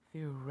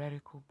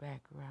theoretical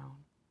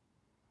background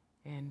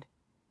and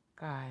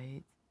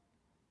guides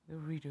the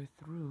reader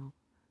through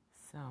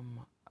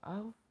some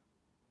of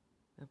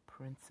the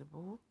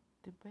principal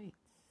debates.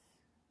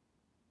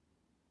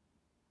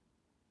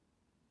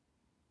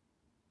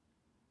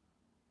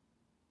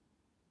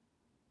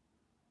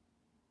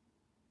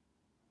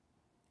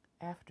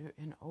 After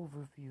an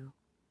overview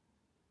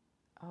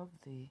of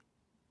the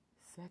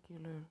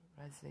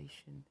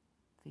secularization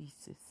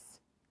thesis,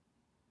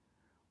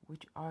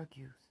 which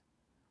argues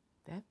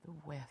that the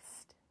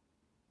West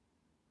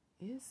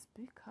is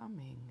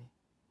becoming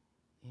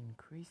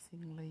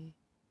increasingly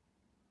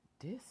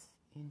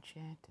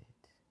disenchanted,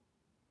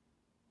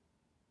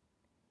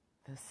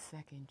 the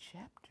second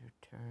chapter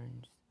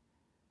turns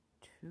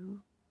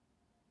to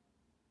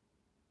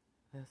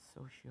the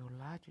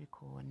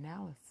sociological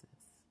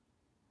analysis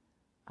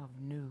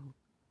of new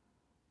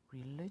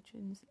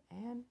religions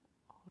and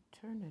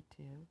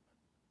alternative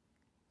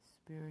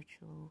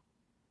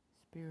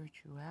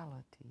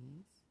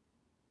spiritualities.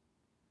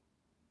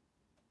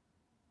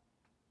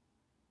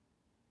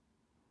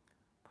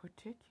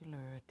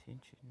 Particular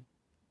attention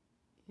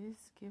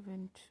is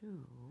given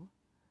to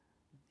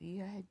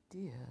the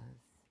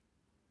ideas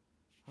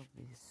of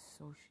the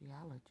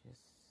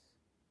sociologists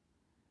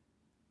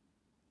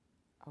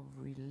of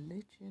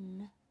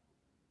religion,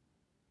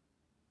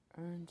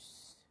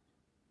 Ernst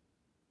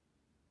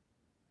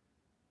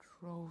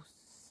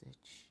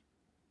Trossich.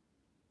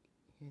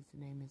 His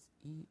name is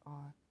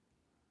E-R-N-S-T,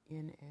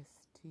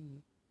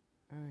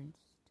 Ernst,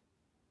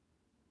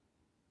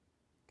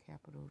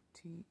 capital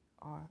T-R-O-E-L-T-S-C-H.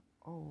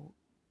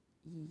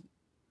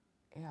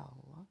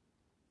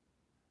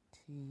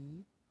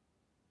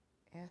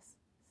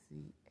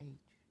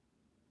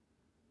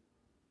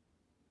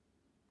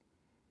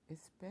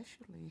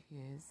 Especially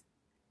his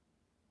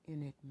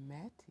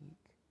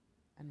enigmatic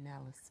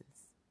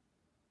analysis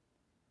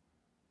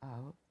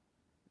of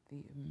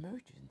the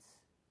emergence,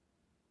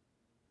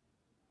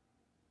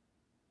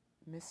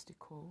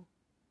 mystical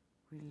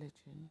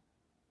religion,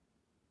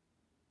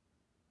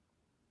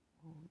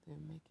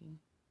 they're making,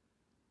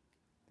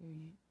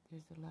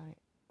 there's a lot of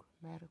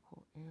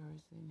grammatical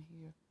errors in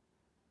here.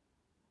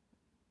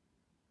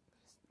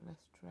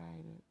 Let's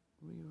try to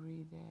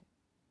reread that,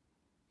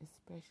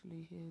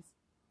 especially his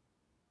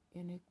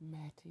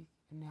enigmatic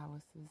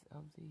analysis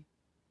of the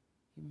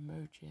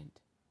emergent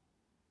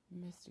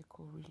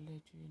mystical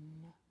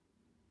religion,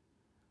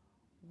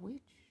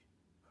 which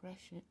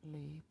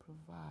presciently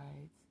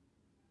provides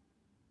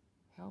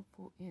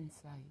helpful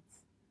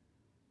insights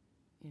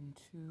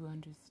into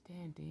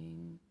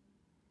understanding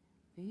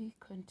the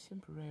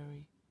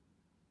contemporary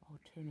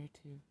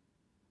alternative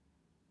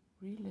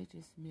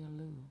religious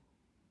milieu.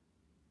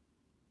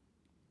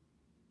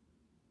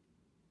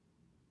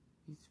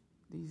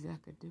 These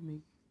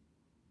academics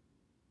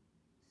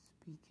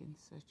speak in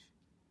such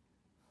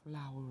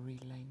flowery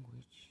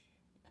language,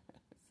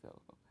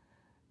 so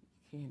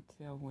you can't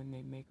tell when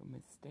they make a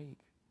mistake.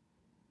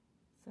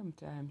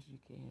 Sometimes you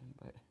can,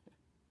 but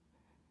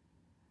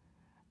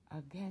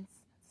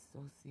against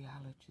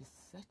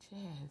sociologists such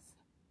as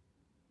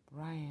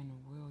Brian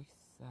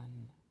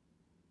Wilson,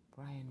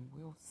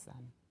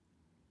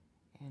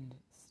 and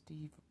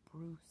Steve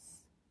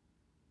Bruce,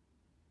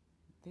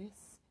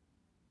 this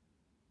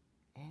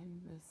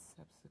and the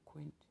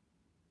subsequent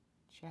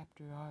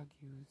chapter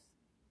argues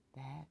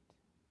that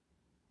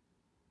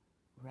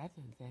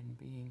rather than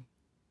being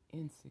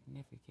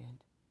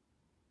insignificant,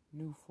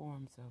 new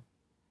forms of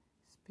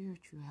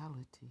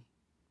spirituality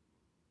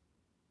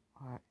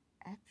are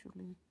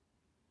actually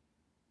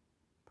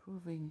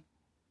proving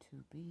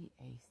to be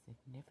a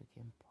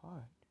significant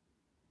part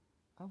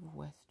of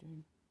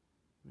Western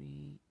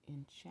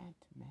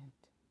re-enchantment.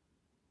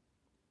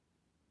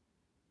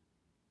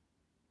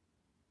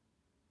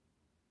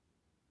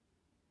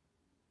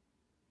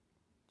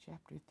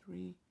 Chapter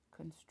 3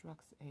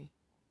 constructs a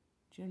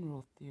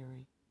general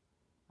theory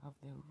of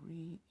the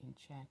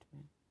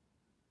re-enchantment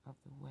of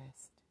the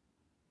West.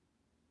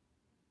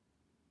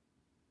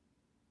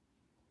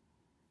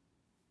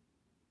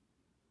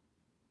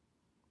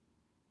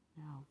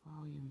 Now,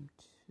 Volume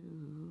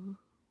 2.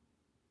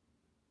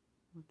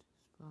 What is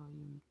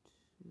Volume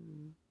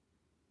 2?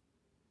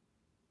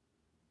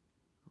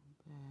 Go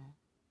back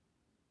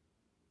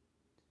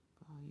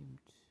to Volume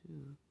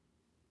 2.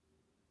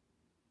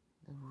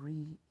 The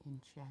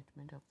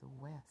Re-Enchantment of the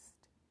West.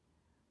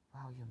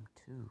 Volume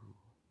 2.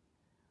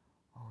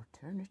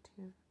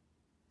 Alternative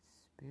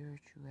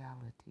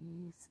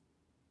Spiritualities,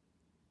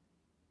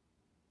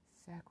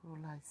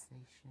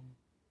 Sacralization,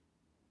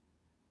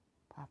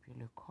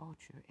 Popular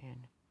Culture,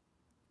 and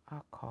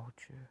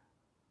Occulture.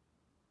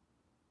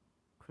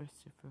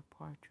 Christopher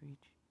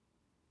Partridge,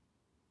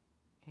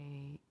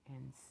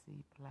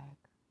 A&C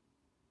Black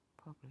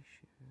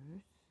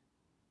Publishers.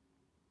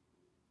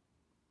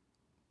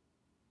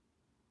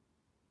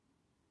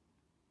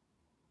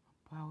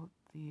 About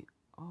the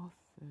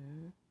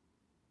author,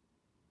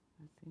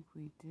 I think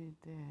we did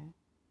that.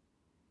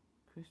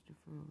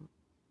 Christopher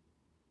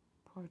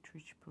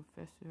Partridge,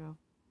 Professor of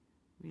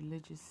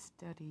Religious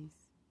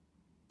Studies,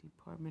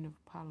 Department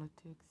of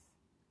Politics,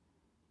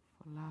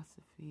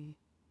 Philosophy,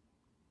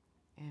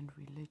 and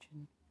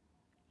Religion,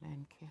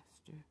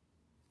 Lancaster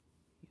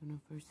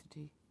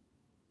University,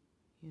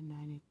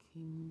 United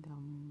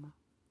Kingdom.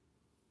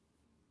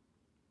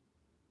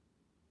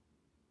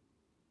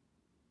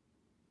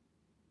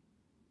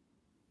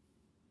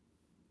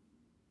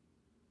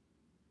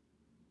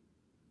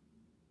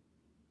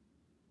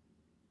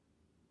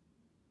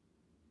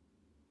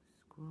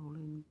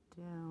 Scrolling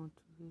down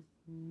to his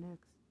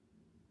next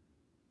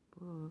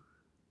book,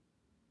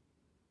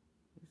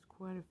 there's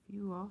quite a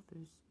few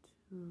authors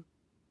too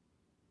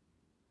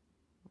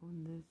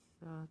on this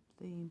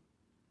theme,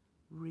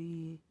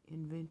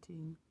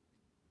 reinventing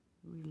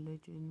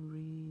religion,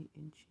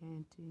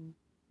 re-enchanting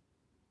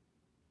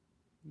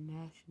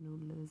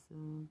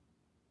nationalism,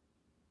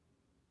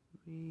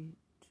 to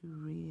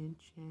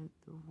re-enchant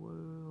the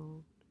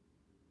world,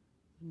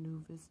 the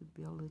new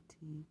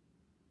visibility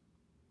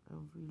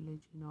of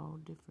religion, all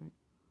different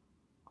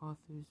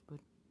authors, but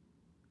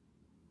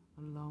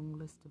a long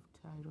list of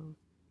titles.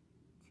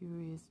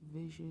 Curious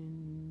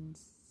Visions.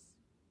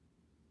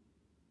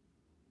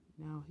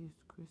 Now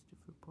here's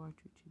Christopher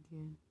Partridge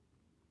again.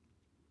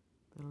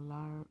 The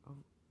Lyre of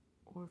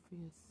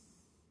Orpheus.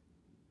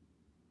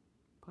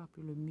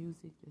 Popular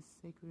Music, the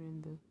Sacred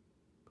and the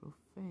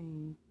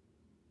Profane.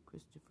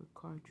 Christopher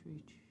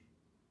Partridge.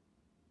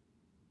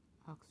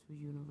 Oxford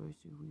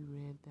University, we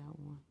read that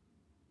one.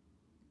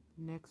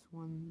 The next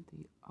one,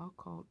 The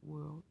Occult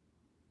World.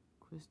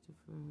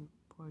 Christopher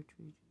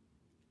Partridge.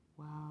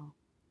 Wow,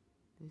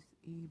 this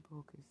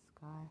ebook is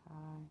sky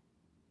high.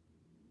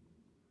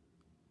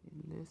 It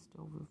lists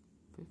over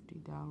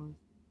 $50.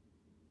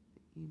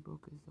 The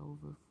ebook is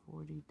over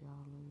 $40.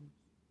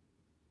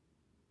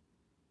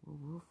 Well,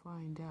 we'll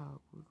find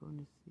out. We're going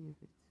to see if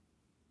it's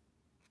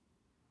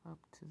up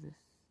to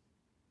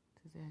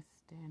that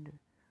standard.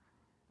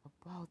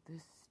 About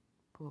this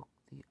book,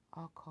 The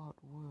Occult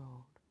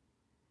World,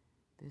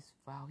 this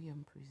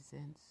volume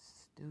presents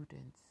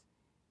students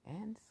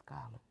and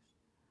scholars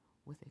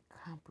with a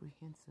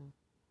comprehensive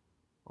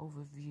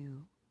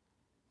overview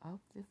of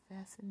the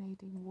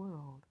fascinating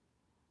world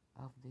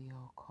of the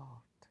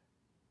occult.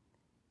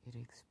 It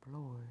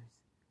explores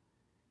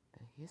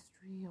the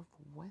history of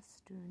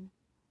Western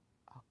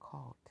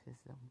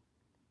occultism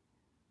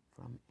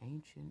from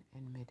ancient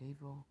and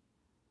medieval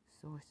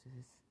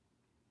sources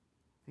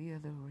via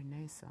the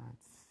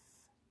Renaissance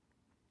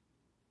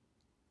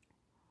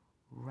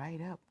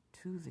right up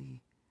to the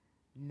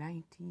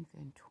 19th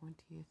and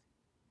 20th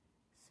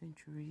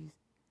centuries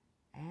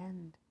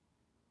and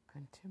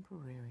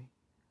contemporary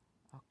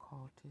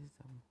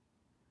occultism,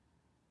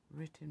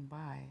 written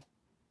by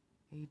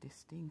a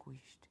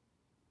distinguished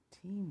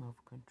team of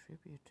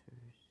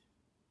contributors.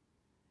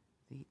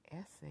 The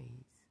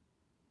essays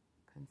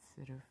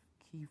consider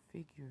key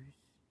figures,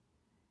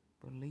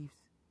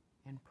 beliefs,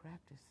 and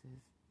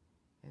practices,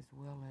 as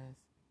well as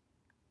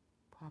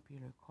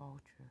popular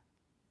culture.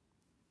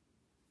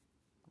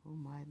 Oh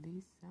my,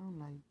 these sound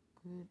like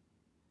good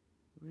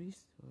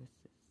resources.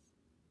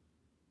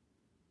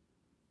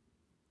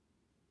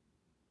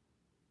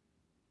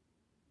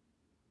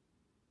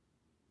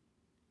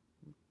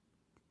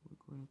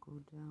 We're going to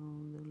go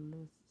down the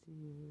list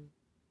here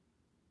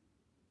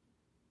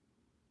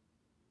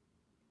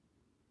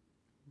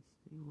and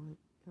see what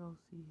else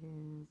he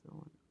has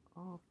on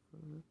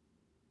offer.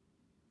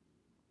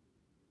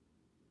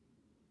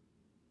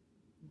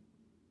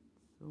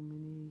 So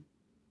many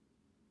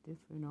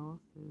different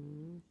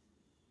authors.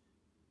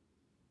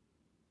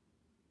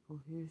 Oh,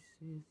 here's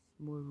his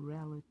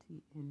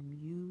Morality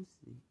and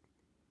Music.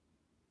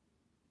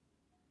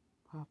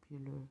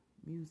 Popular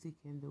Music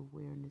and the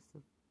Awareness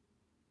of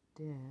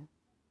Death.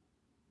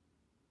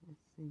 I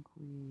think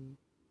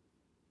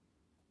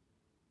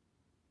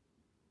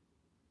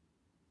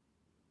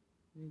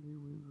maybe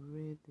we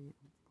read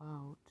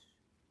about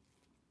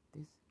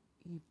this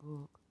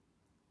ebook,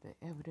 The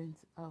Evidence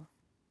of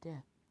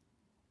Death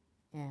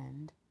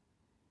and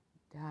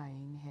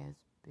Dying has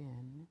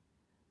been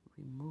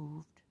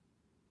removed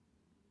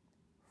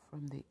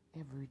from the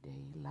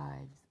everyday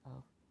lives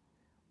of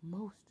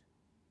most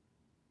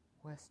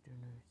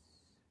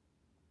Westerners.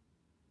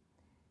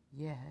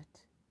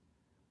 Yet,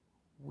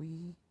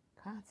 we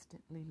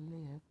constantly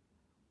live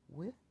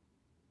with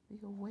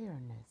the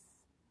awareness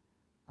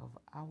of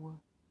our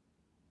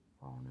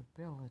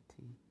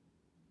vulnerability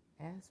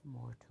as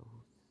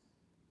mortals,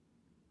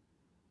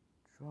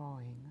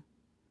 drawing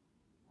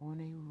on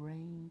a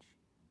range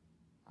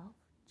of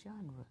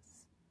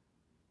genres,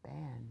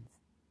 bands,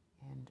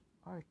 and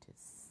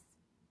artists.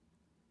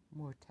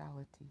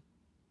 Mortality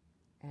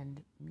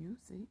and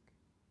Music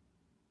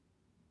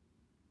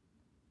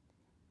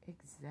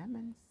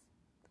examines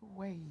the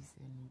ways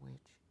in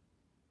which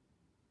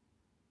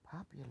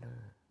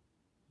popular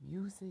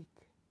music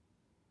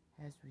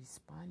has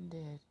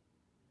responded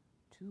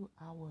to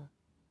our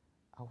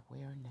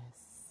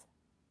awareness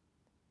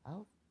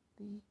of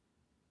the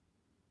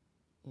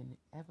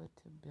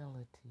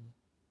inevitability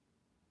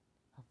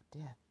of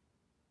death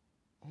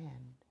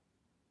and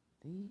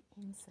the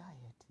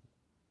anxiety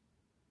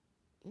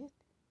it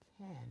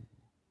can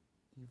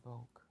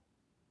evoke,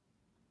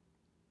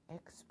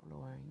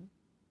 exploring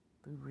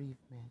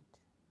bereavement,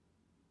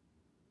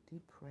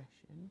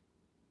 depression,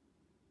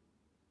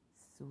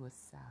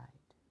 suicide,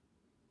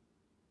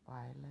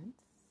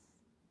 violence,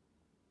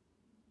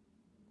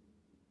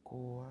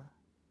 gore,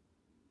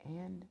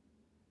 and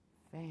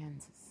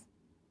fans'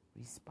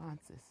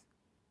 responses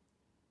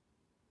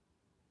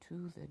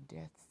to the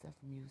deaths of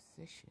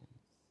musicians.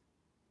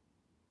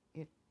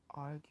 It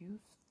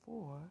argues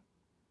for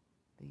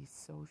the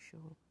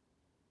social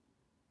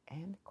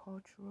and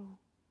cultural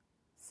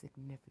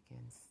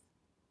significance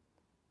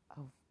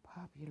of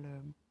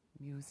popular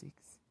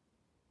music's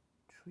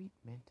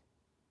treatment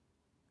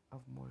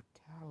of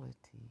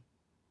mortality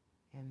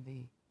and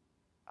the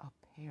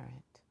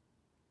apparent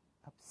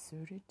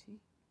absurdity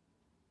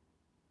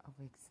of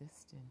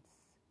existence.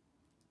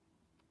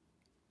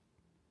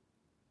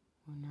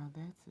 Well, now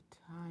that's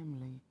a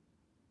timely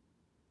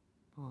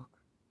book,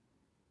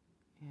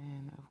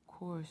 and of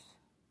course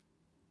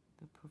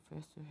the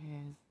professor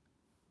has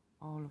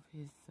all of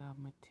his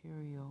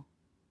material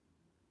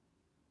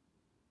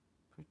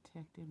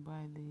protected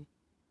by the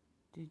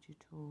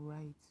Digital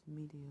Rights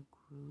Media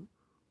Group.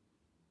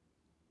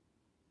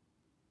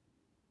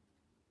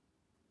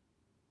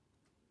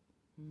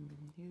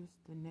 Here's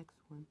the next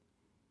one,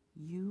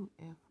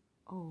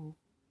 UFO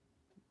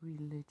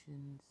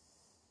Religions.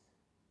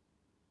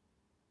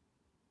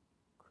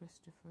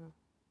 Christopher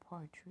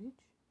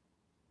Partridge,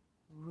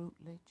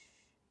 Routledge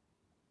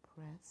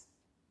Press.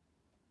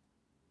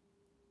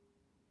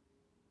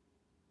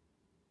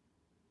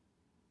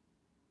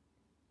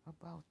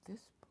 About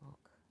this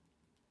book,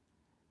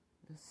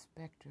 The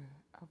Spectre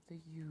of the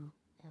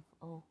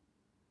UFO,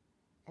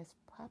 as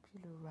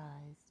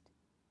popularized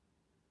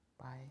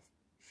by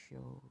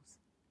shows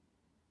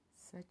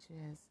such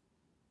as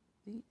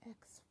The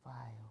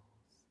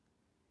X-Files,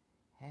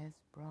 has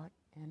brought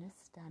an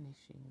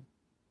astonishing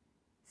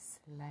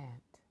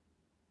slant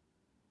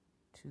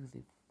to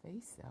the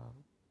face of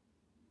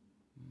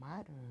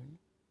modern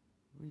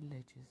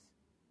religious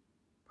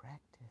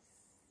practice.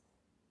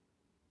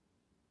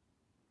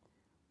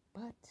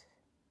 But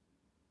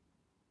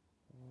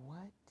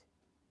what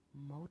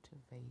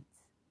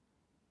motivates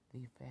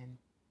the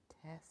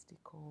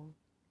fantastical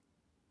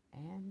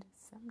and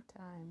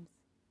sometimes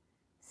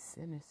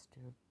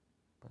sinister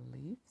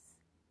beliefs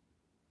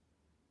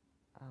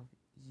of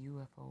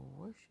UFO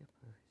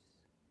worshippers?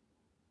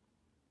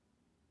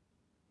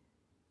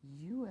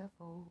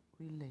 UFO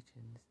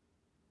religions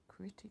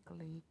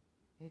critically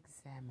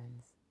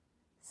examines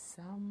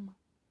some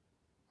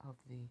of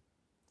the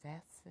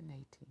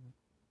fascinating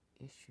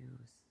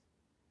issues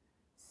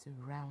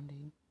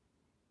surrounding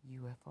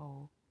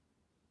UFO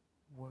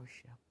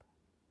worship,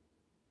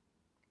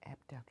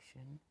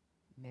 abduction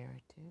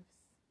narratives,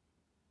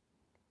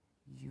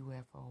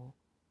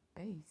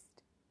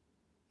 UFO-based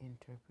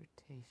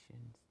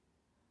interpretations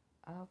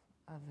of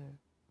other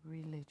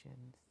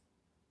religions,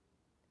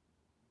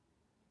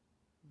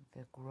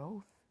 the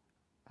growth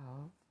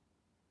of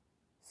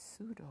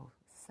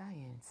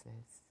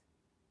pseudosciences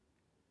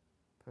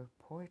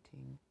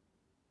purporting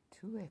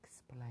to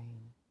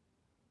explain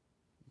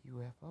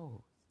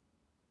UFOs,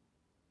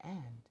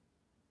 and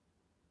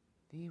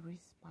the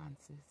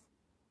responses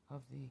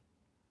of the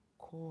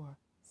core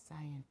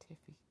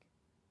scientific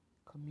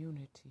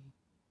community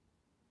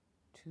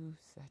to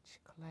such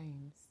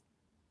claims,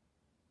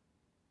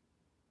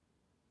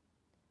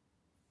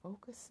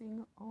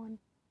 focusing on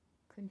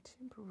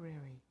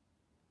contemporary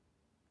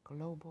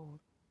global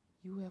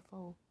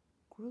UFO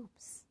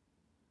groups,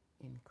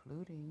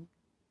 including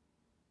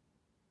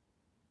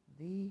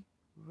the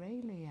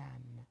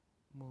Raelian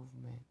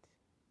movement,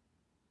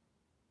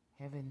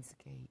 Heaven's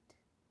Gate,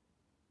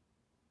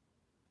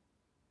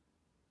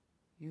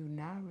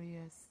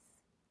 Unarius,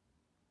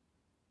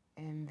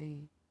 and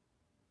the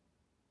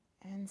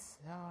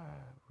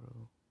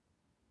Ansaru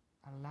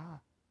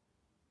Allah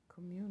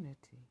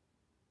community.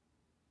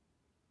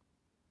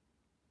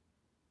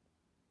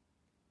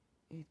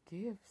 It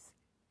gives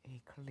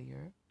a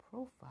clear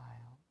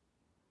profile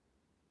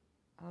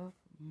of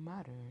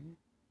modern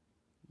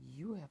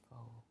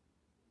UFO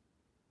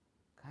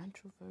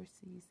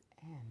controversies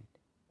and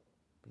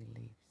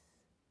beliefs.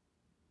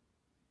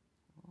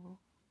 Oh,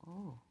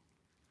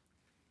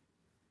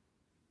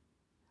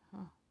 huh.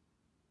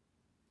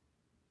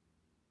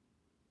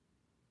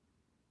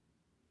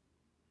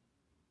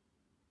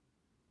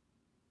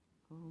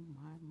 Oh,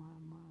 my.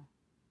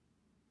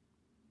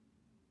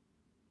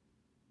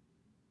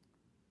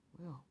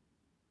 Well,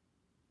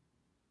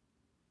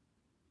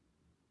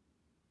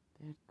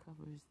 that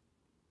covers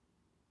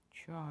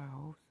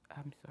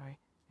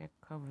that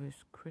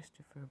covers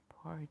Christopher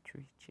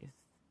Partridge's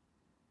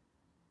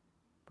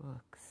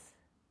books.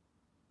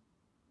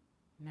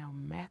 Now,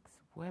 Max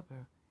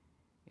Weber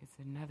is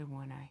another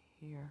one I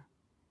hear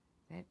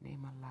that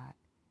name a lot.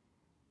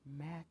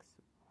 Max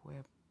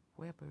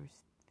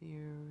Weber's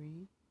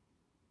theory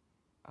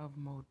of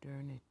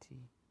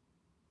modernity,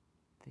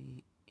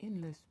 the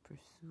endless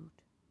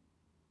pursuit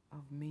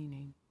of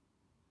meaning,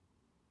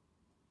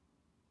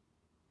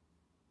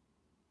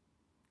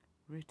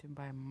 written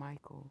by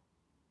Michael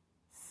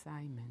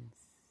Simons.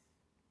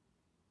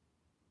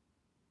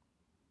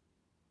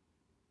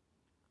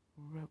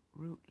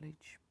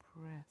 Routledge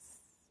Press.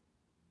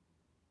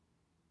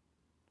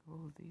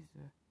 Oh, these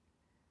are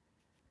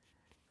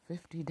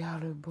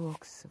 $50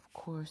 books. Of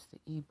course,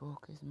 the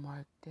ebook is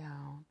marked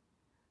down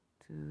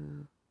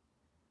to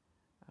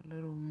a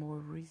little more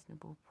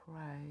reasonable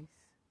price.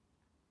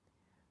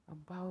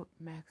 About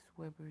Max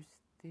Weber's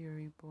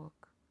theory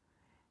book.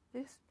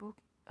 This book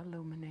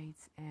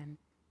illuminates an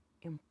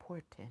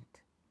important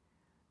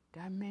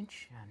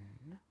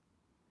dimension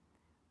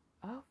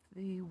of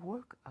the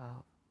work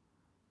of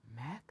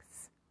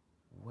Max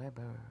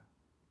Weber.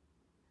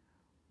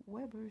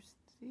 Weber's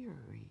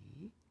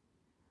theory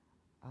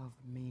of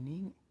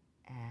meaning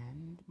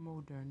and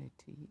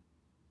modernity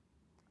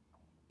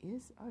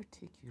is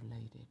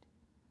articulated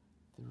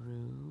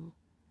through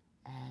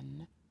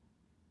an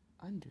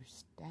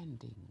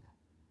understanding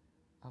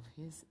of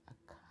his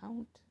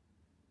account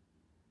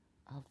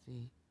of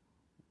the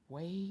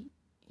way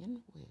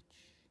in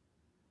which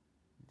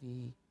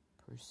the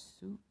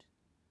pursuit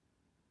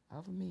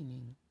of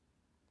meaning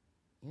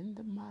in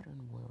the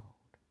modern world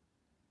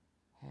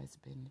has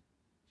been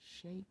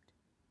shaped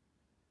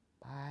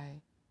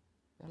by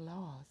the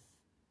laws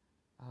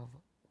of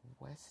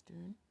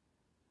Western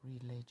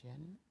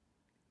religion,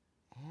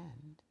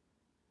 and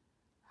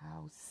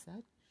how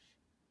such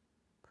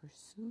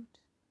pursuit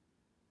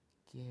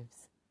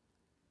gives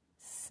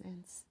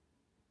sense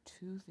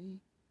to the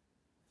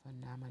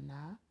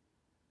phenomena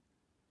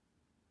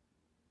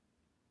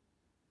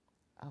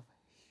of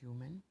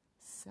human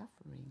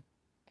suffering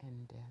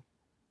and death.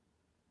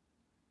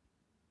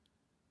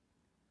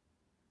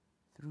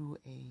 Through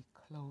a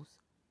close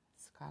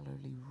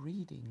scholarly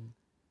reading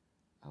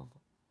of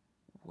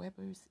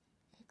Weber's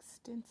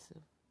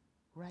extensive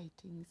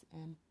writings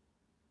and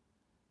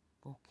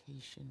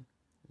vocation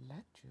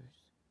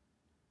lectures,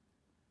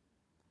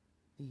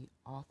 the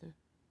author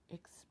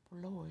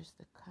explores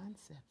the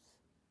concepts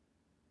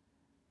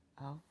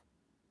of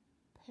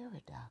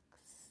paradox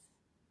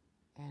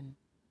and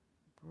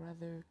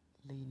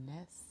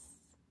brotherliness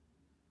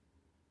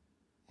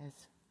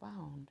as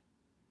found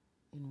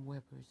in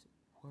Weber's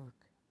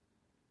work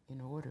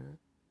in order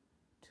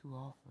to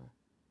offer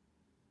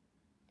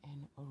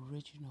an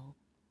original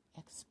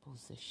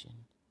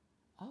exposition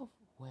of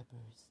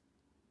Weber's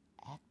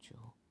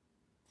actual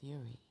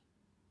theory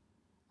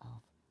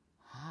of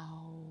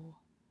how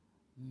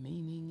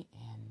meaning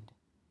and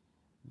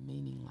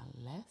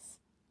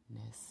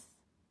meaninglessness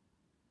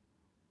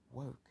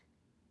work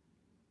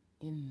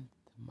in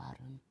the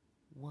modern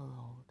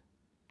world,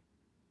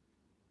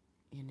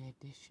 in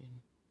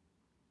addition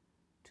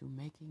to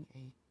making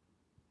a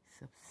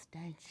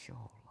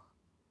substantial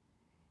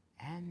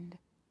and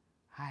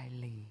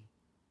highly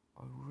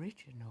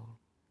original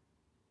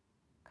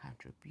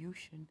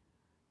contribution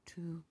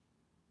to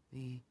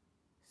the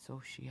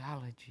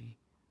sociology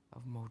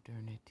of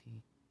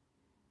modernity.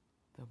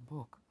 The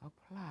book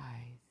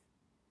applies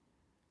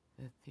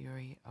the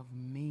theory of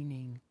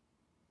meaning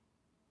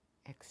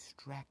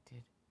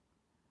extracted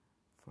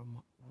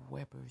from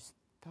Weber's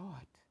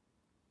thought,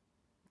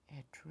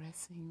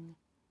 addressing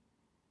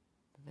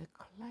the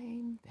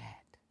claim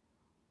that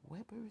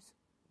Weber's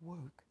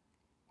work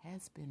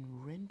has been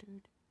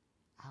rendered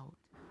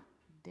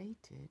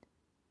outdated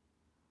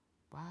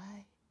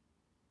by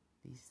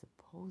the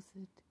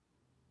supposed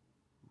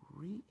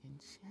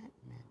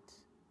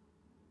re-enchantment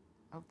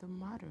of the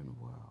modern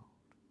world,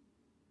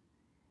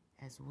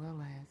 as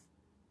well as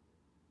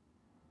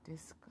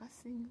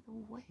discussing the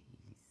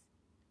ways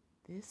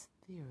this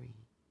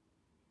theory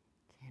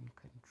can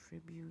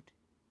contribute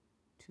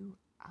to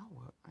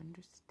our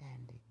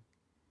understanding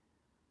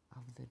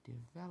of the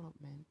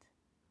development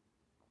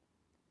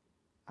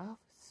of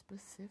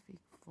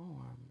specific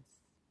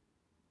forms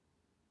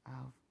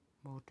of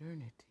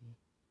modernity.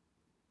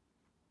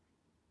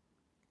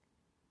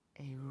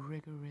 A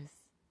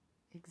rigorous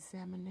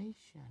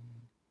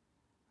examination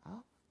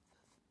of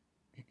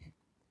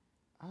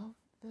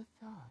the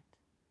thought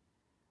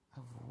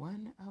of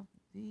one of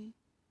the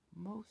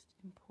most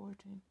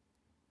important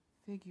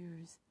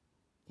figures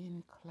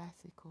in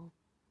classical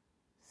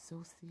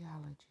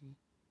sociology.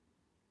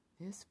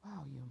 This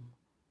volume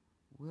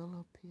will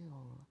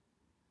appeal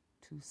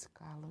to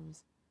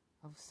scholars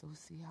of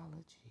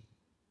sociology,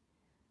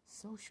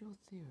 social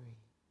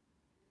theory,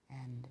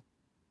 and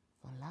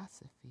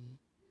philosophy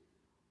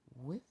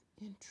with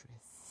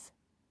interests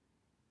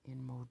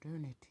in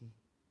modernity,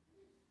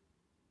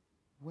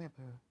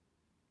 Weber,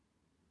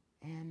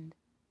 and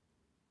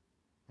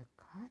the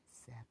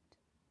concept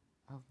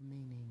of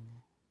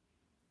meaning.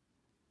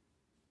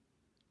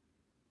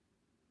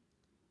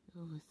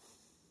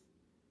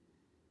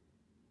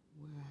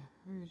 Where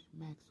I heard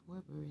Max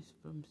Weber is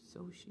from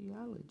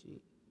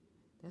sociology.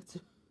 That's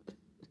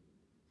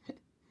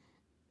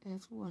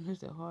that's one of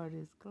the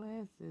hardest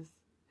classes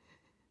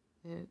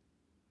that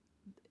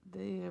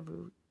they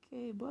ever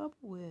came up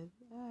with.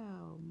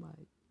 Oh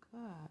my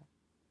God.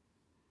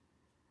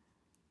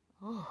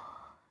 Oh,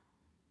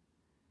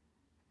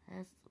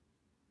 that's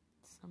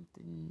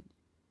something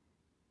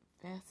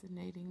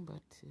fascinating,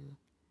 but to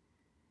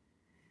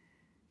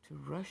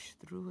rush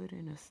through it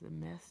in a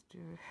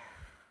semester,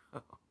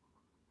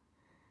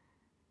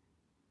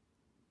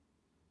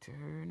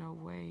 turn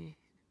away.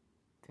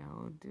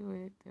 Don't do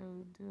it.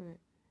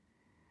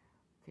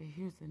 Okay,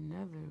 here's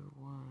another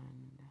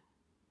one.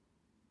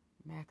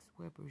 Max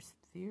Weber's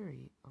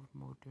Theory of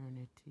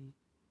Modernity,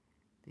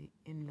 the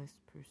Endless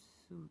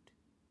Pursuit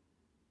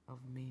of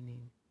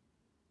Meaning,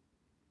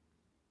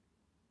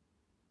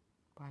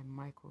 by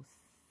Michael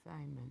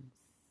Simons.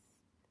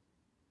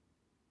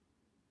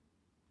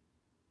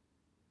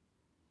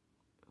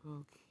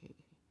 Okay.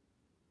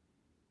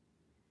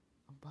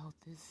 About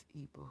this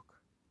ebook.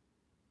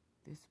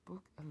 This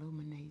book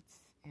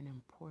illuminates an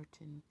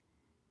important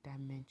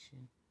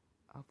dimension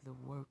of the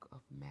work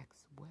of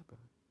Max Weber.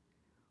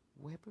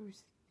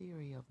 Weber's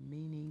theory of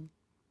meaning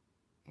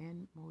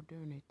and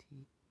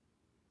modernity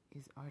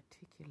is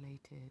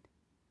articulated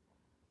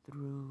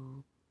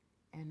through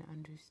an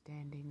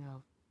understanding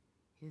of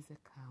his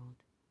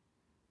account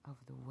of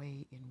the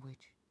way in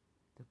which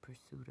the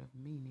pursuit of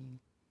meaning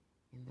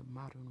in the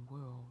modern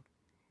world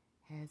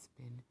has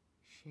been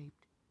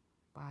shaped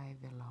by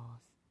the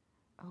laws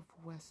of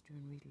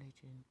Western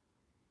religion,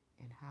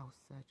 and how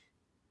such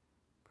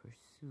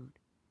pursuit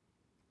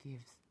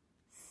gives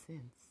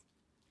sense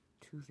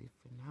to the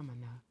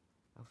phenomena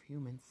of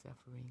human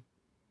suffering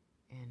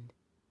and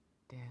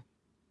death.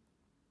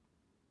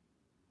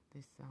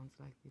 This sounds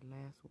like the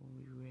last one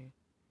we read.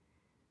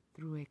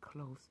 Through a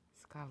close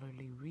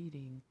scholarly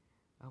reading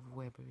of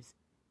Weber's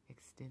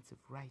extensive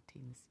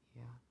writings,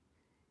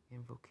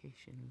 and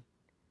vocation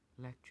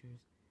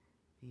lectures,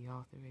 the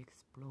author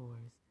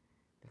explores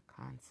the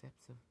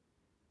concepts of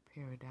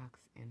paradox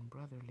and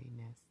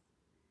brotherliness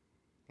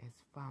as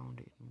found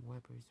in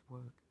Weber's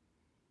work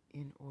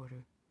in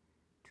order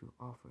to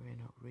offer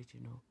an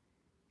original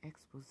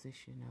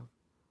exposition of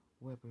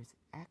Weber's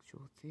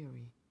actual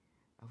theory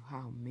of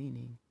how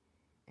meaning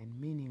and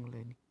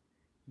meaninglessness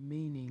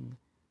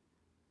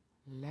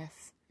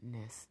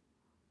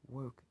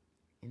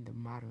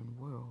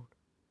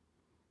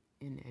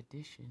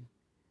addition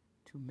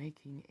to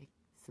making a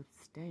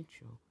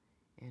substantial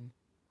and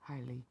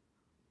highly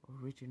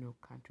original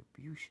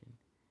contribution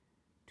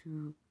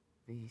to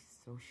the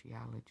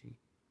sociology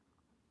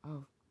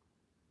of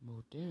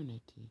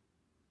modernity,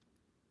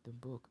 the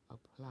book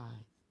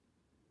applies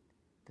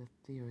the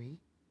theory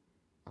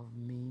of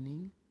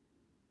meaning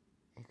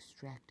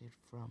extracted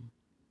from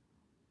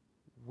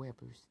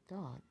Weber's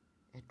thought,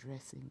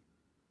 addressing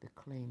the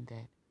claim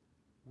that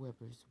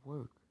Weber's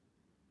work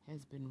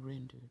has been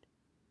rendered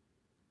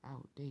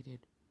outdated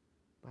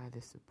by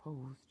the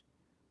supposed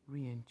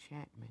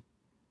reenchantment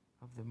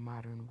of the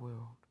modern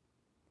world,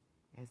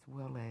 as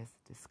well as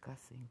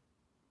discussing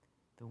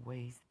the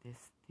ways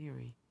this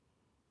theory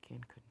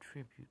can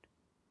contribute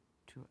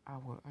to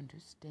our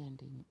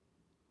understanding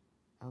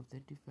of the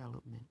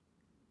development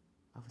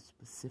of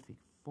specific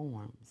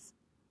forms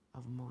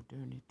of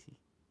modernity.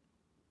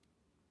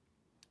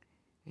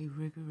 A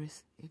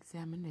rigorous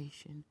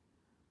examination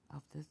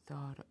of the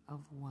thought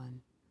of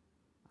one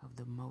of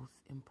the most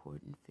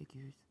important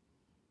figures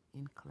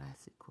in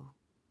classical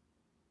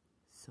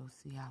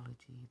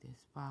sociology,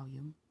 this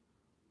volume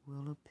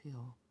will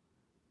appeal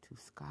to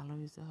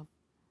scholars of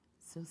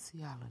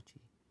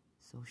sociology,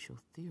 social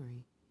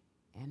theory,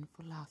 and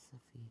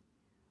philosophy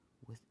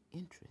with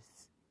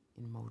interests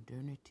in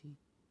modernity,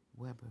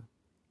 Weber,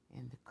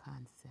 and the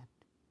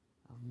concept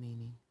of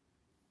meaning.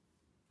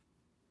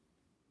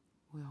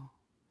 Well,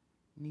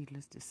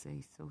 needless to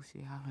say,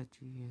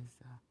 sociology is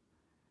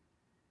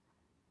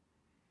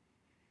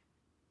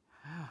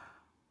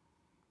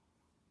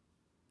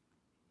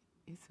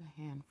it's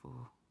a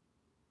handful.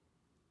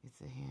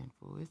 It's a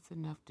handful. It's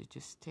enough to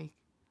just take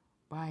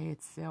by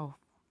itself,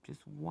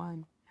 just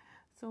one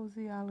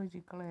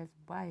sociology class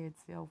by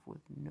itself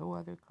with no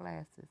other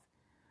classes.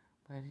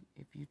 But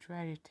if you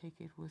try to take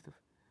it with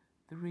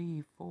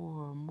 3, 4,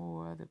 or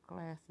more other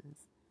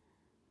classes,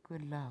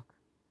 good luck.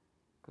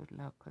 Good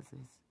luck, because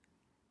there's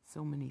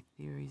so many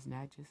theories,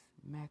 not just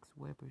Max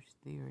Weber's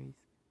theories.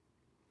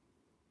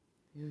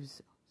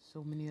 There's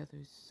so many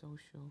other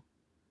social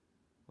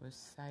or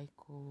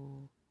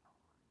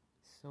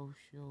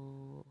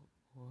social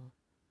or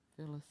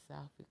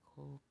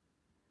philosophical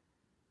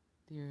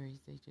theories.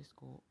 They just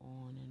go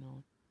on and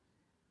on.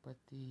 But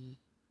the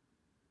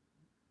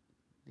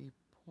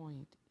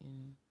point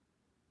in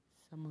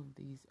some of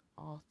these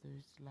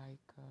authors,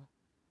 like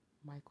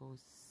Michael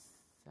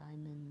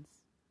Simons,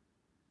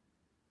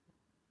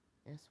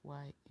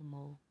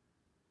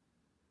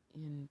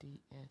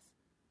 Symonds,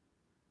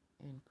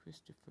 and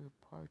Christopher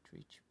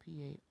Partridge,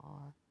 Partridge,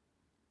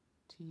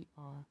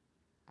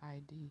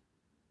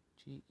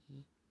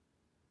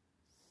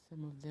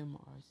 some of them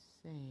are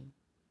saying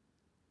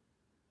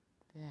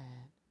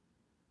that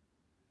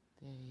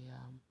the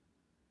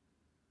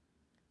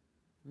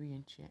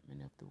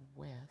reenchantment of the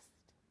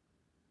West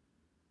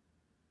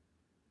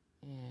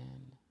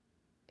and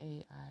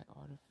AI,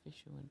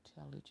 artificial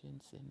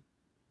intelligence, and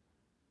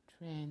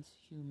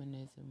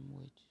transhumanism,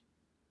 which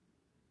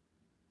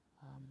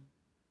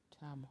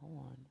Tom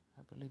Horn,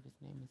 I believe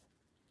his name is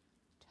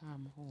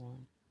Tom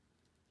Horn,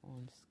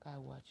 on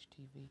Skywatch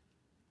TV,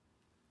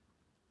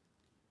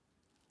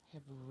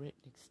 have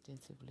written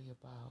extensively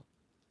about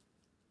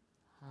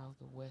how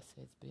the West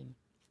has been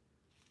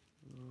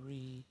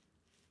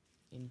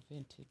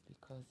reinvented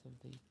because of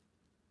the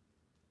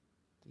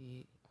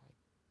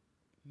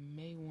I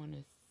may want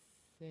to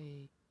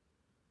say,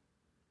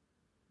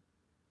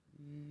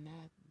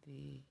 not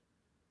the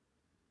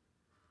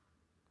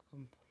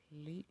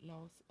complete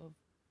loss of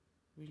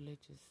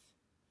religious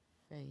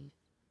faith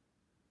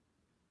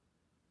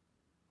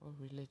or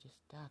religious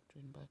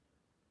doctrine, but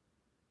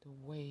the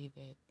way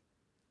that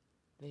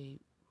they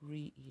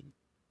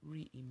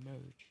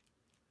re-emerge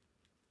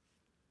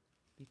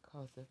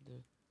because of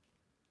the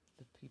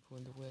people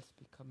in the West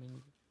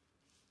becoming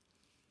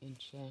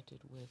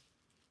enchanted with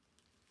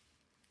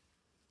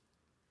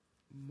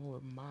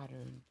more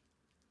modern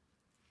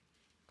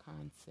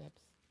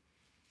concepts,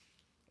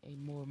 a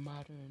more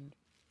modern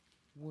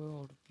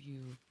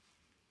worldview,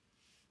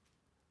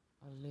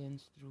 a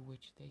lens through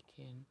which they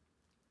can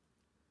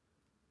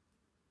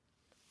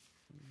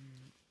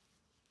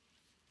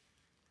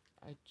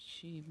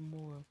achieve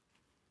more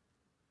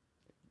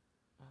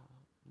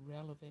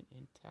relevant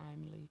and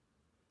timely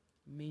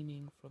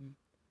meaning from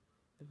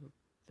the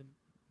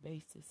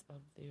basis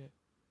of their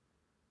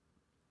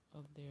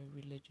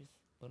religious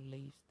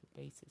beliefs, the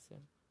basis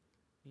of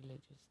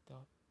religious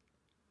thought.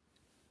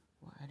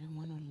 Well, I didn't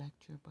want to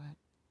lecture, but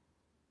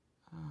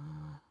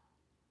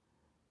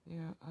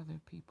there are other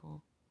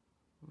people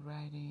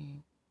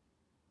writing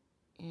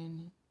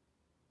in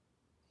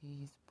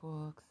these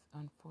books.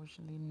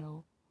 Unfortunately,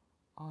 no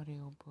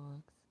audio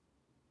books.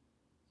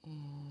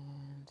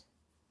 And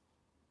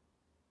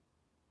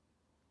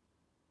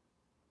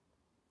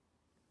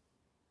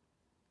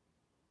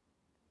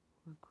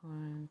we're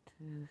going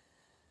to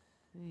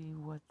see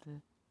what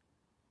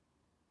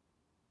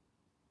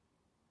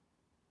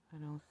I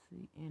don't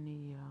see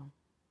any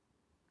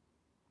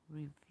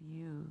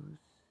reviews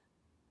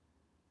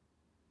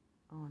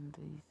on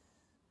this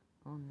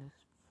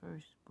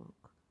first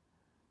book.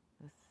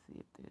 Let's see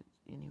if there's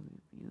any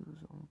reviews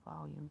on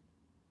volume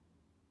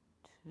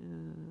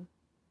 2.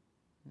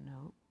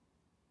 Nope.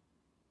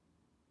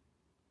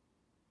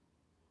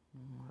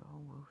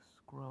 Well, we'll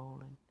scroll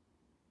and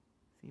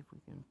see if we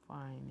can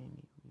find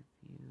any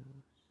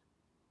reviews.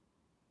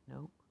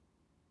 Nope.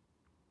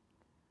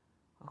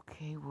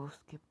 Okay, we'll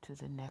skip to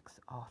the next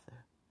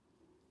author.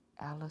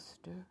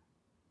 Alistair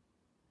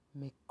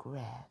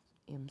McGrath,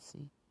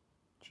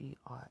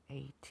 McGrath,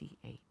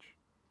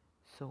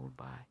 sold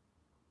by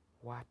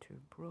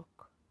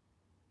Waterbrook,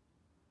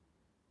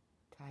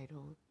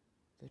 titled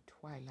The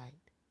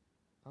Twilight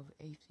of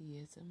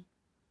Atheism,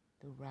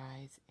 The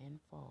Rise and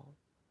Fall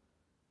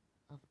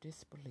of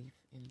Disbelief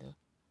in the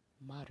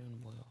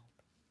Modern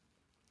World.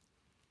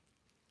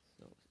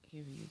 So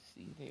here you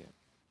see there,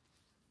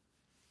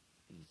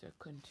 these are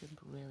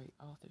contemporary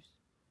authors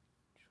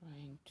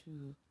trying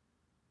to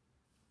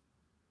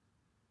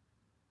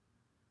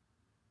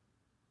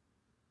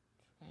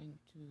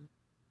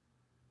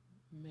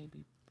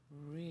maybe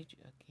bridge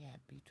a gap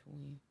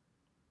between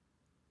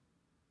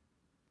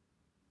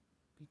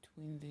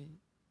the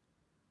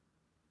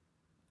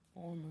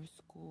former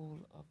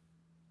school of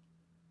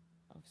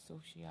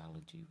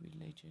sociology,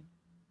 religion,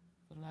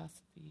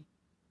 philosophy,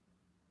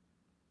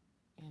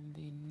 and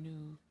the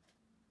new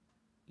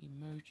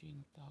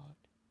emerging thought.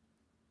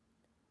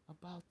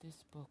 About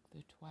this book,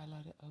 The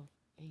Twilight of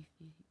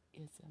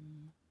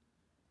Atheism,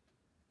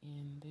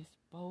 in this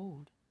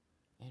bold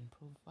and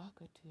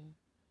provocative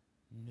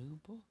new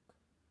book,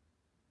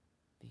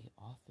 the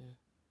author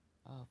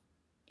of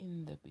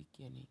In the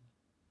Beginning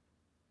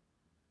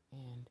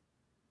and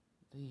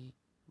The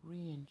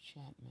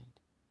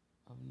Reenchantment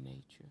of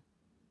Nature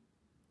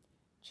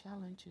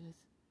challenges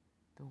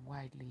the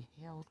widely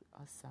held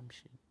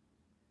assumption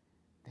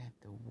that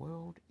the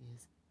world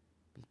is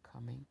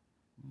becoming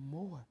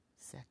more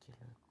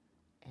secular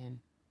and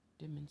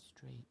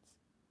demonstrates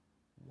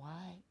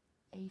why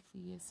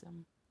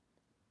atheism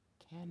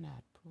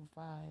cannot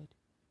provide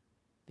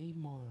the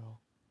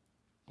moral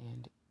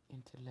and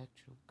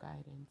intellectual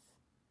guidance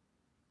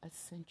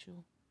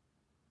essential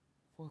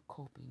for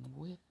coping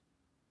with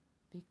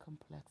the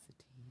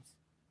complexities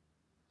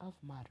of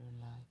modern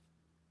life.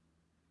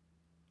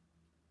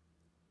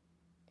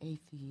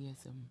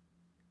 Atheism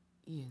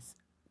is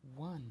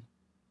one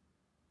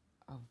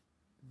of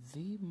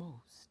the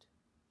most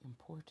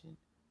important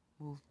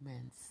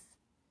movements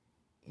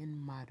in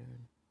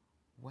modern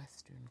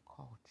Western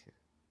culture.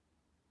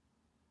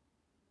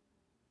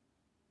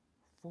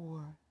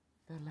 For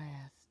the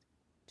last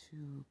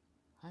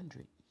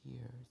 200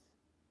 years,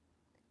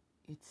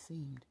 it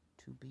seemed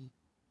to be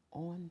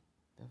on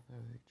the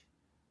verge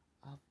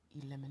of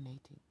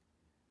eliminating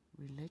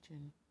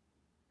religion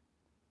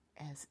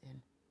as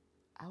an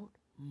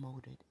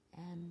outmoded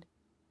and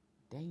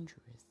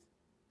dangerous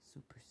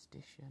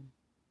superstition.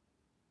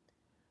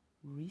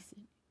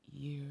 Recent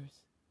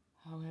years,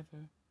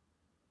 however,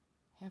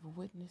 have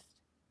witnessed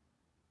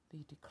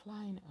the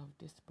decline of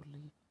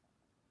disbelief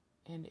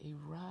and a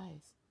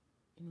rise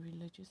in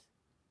religious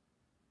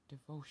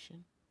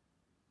devotion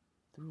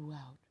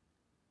throughout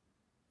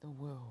the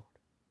world.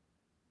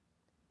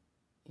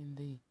 In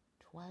the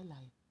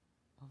twilight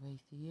of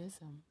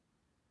atheism,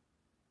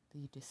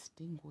 the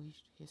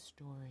distinguished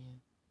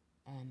historian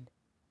and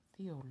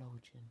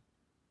theologian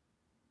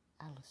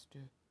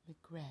Alistair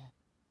McGrath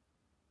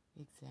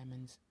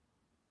examines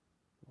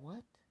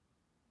what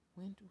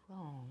went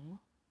wrong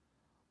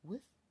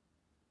with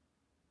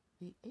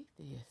the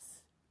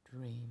atheist's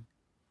dream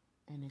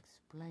and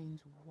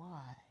explains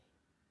why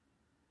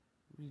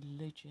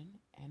religion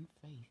and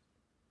faith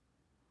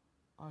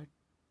are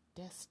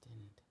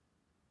destined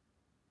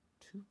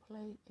to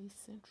play a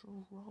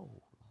central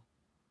role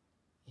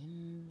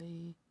in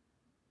the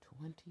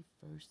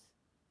 21st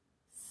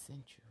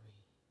century.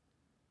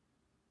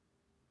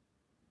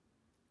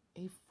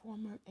 A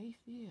former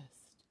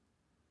atheist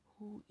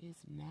who is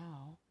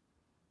now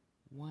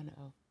one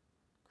of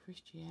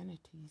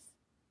Christianity's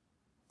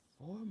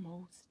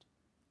foremost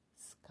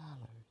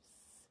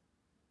scholars,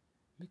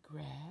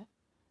 McGrath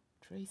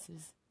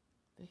traces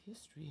the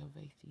history of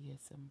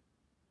atheism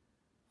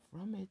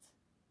from its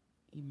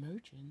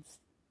emergence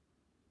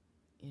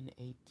in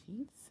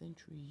 18th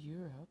century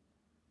Europe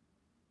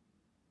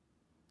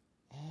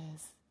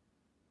as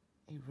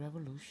a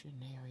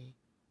revolutionary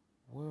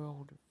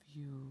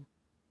worldview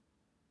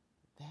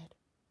that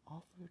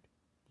offered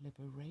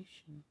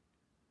liberation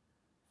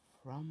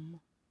from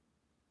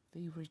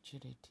the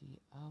rigidity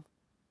of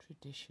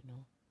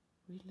traditional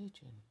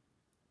religion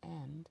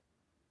and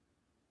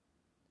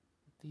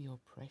the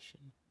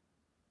oppression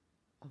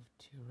of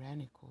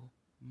tyrannical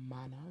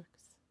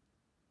monarchs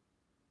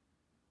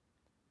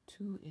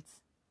to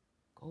its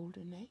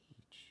golden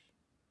age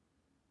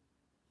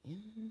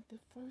in the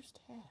first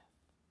half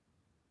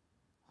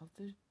of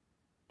the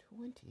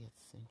 20th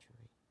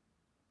century,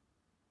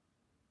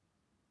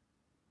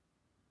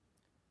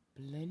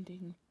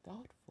 blending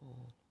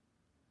thoughtful,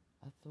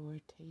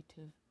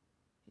 authoritative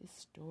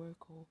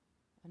historical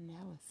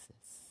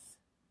analysis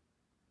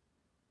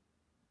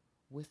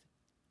with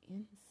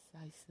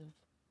incisive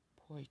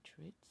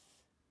portraits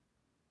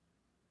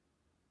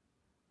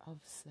of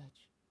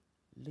such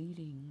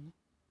leading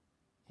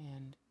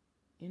and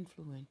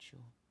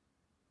influential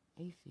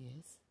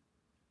atheists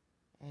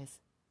as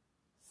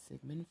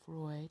Sigmund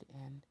Freud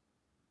and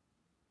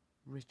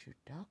Richard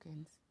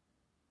Dawkins,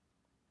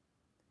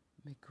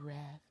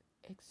 McGrath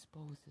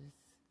exposes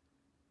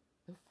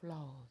the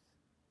flaws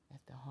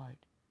at the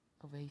heart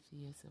of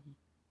atheism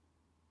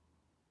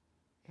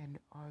and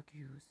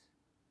argues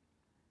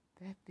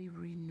that the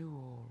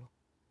renewal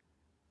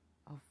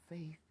of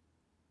faith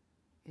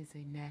is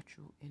a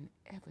natural,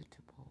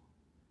 inevitable,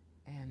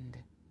 and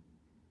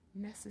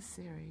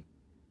necessary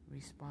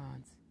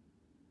response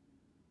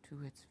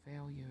to its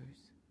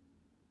failures.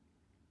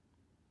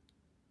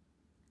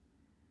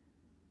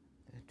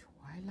 The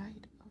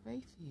twilight of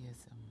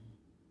atheism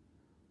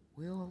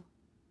will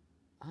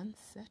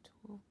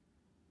unsettle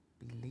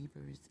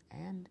believers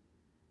and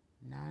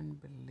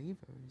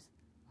non-believers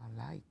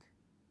alike.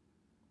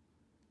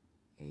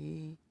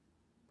 A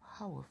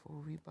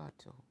powerful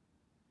rebuttal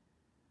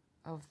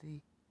of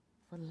the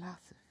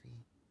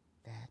philosophy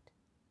that,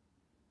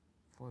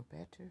 for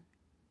better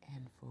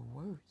and for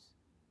worse,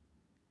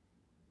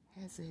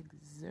 has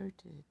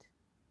exerted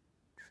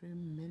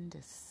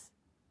tremendous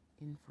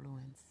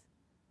influence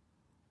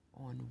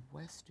on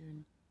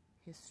Western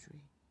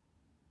history.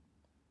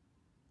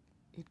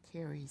 It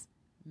carries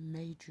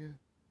major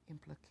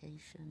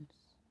implications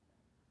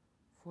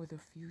for the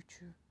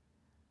future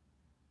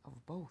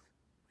of both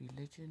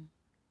religion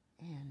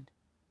and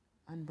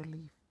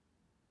unbelief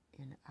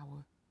in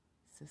our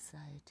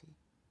society.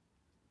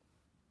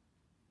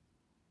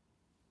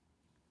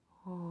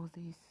 Oh,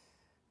 these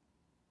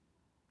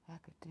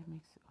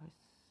academics are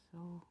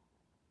so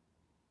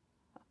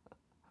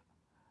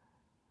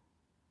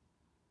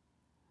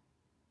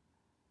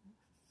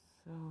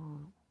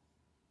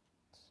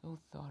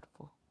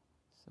thoughtful,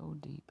 so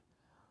deep.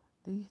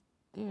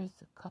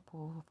 There's a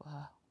couple of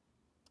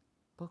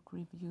book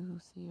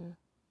reviews here,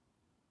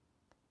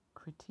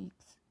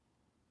 critiques.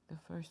 The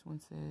first one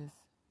says,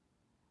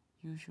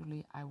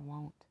 usually I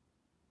won't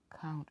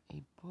count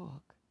a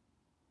book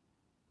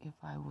if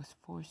I was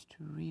forced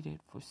to read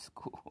it for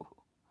school.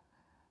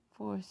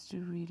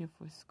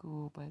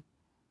 But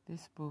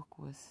this book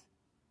was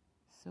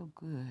so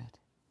good,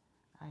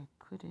 I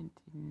couldn't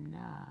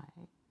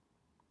deny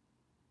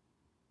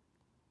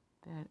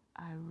that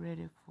I read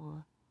it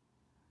for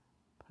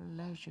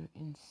pleasure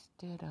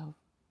instead of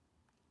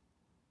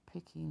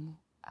picking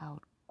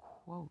out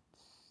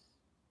quotes.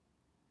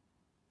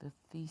 The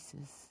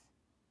thesis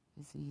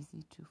is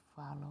easy to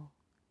follow, ...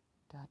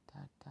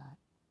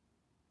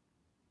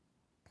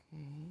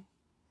 Okay.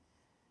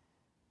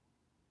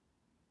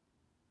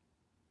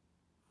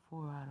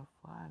 4 out of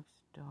 5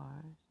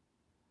 stars.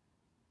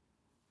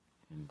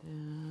 And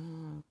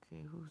then,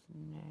 okay, who's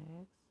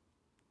next?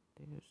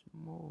 There's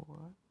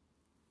more.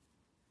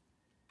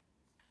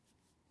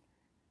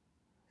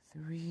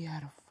 3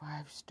 out of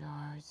 5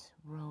 stars.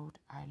 Wrote,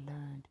 I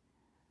learned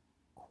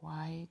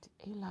quite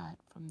a lot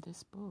from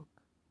this book.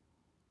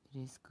 It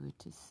is good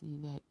to see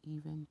that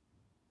even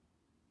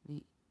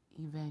the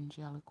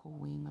evangelical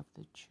wing of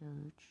the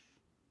church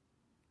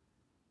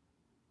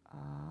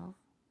of ...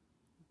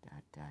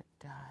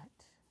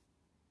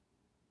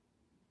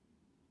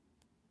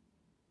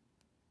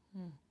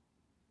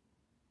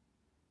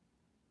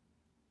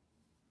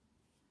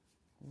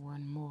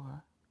 One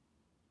more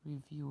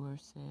reviewer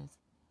says,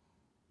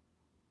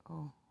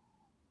 oh,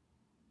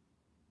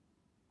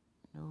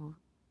 no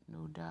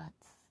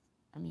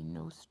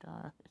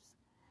stars.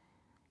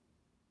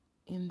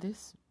 In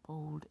this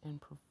bold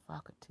and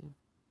provocative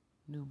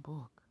new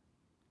book,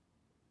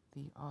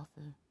 the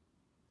author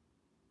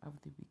of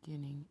the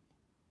beginning,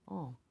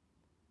 oh,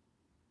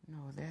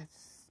 no,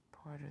 that's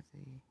part of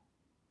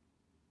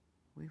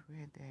we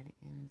read that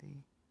in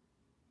the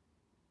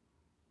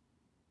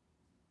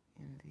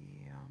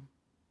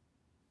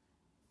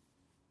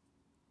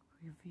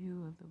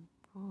review of the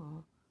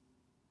book.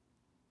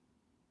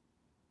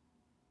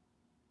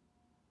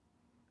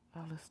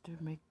 Alistair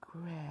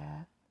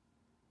McGrath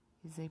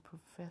is a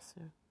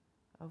professor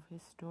of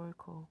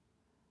historical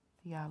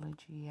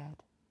theology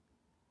at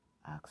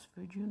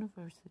Oxford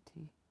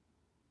University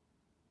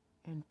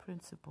and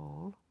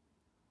principal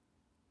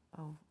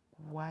of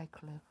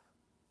Wycliffe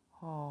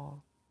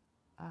Hall,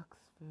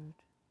 Oxford.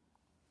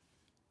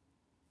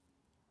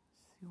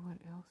 See what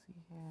else he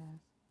has.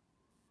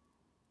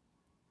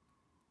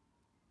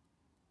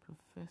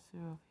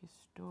 Professor of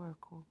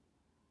Historical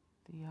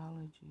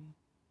Theology.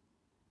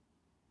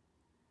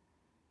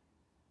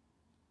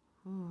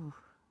 Ooh.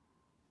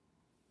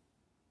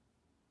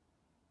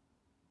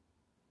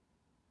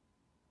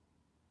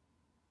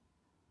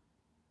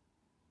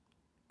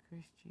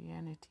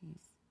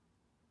 Christianity's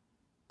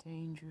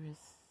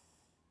Dangerous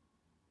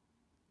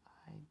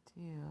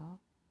Ideal.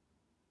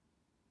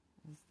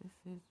 Is this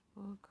his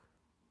book?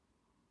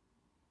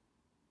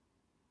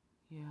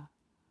 Yeah.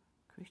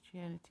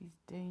 Christianity's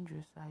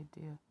Dangerous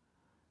Idea,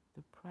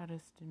 The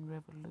Protestant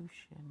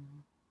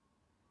Revolution,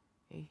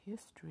 A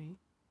History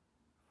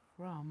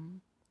from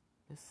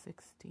the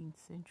 16th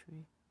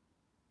century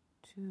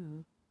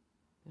to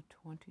the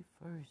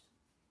 21st.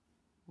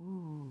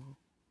 Ooh.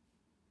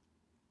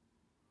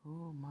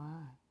 Oh my.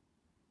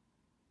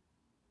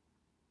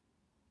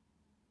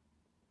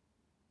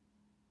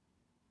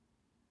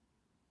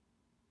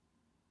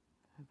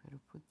 I better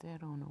put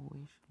that on a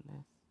wish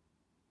list.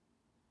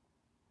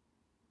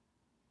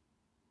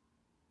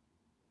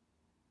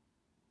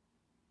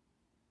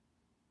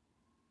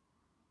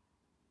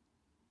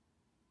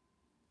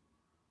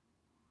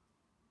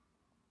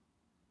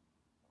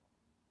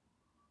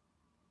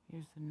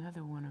 Here's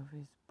another one of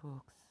his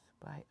books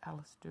by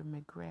Alistair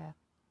McGrath,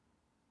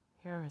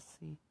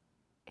 Heresy,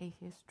 A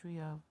History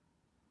of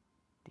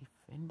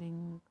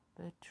Defending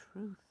the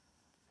Truth.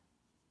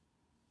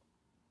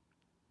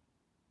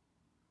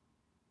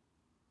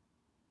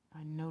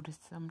 I notice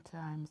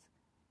sometimes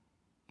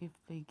if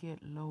they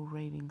get low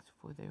ratings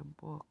for their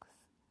books,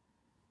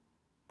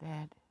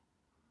 that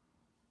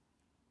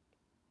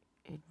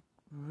it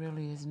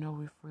really is no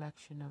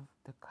reflection of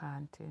the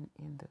content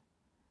in the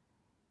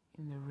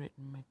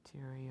written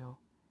material.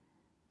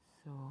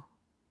 So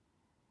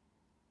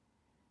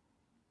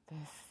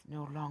that's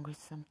no longer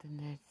something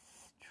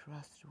that's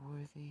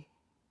trustworthy.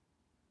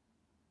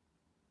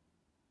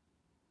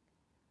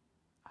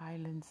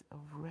 Islands of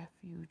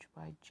Refuge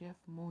by Jeff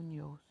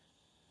Munoz.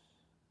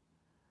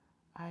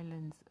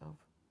 Islands of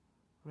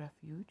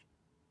Refuge,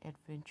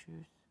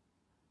 Adventures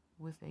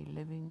with a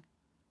Living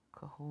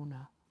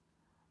Kahuna.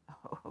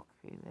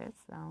 Okay, that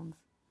sounds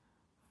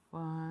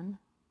fun.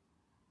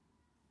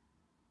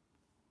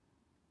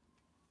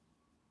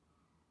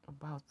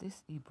 About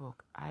this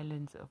ebook,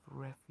 Islands of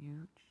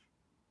Refuge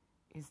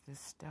is the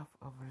stuff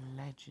of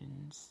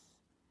legends.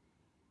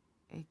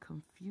 A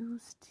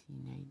confused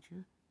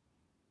teenager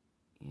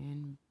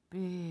in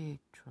big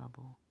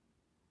trouble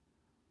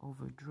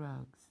over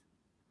drugs,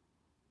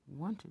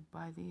 wanted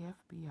by the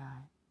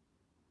FBI,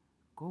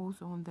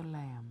 goes on the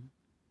lam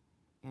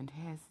and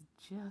has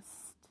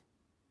just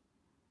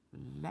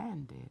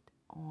landed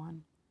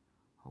on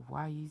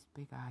Hawaii's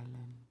Big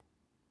Island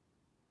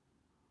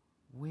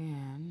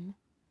when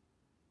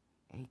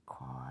a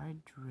car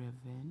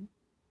driven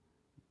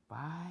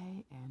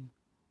by an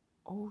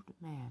old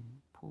man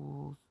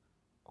pulls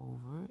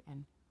over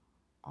and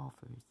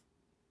offers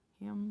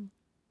him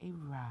a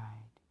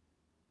ride.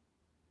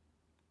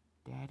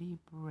 Daddy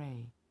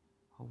Bray,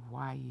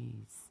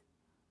 Hawaii's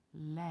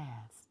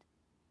last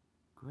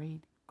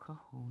great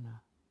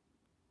kahuna,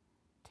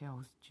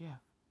 tells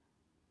Jeff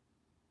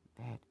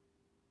that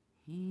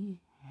he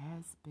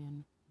has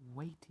been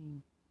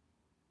waiting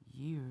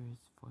years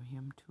for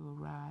him to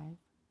arrive.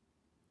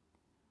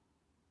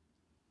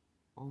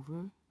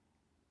 Over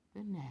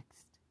the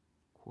next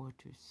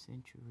quarter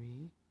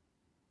century,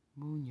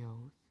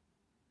 Munoz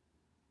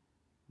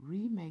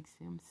remakes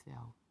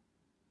himself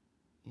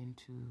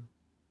into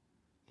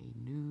a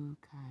new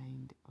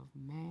kind of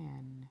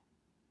man.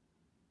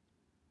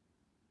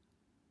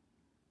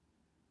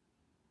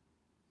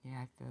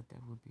 Yeah, I thought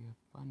that would be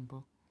a fun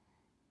book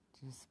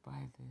just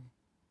by the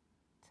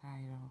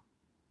title.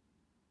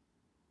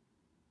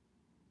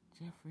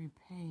 Jeffrey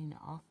Payne,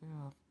 author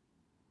of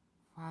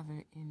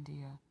Father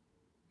India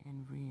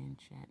and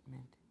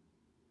Reenchantment.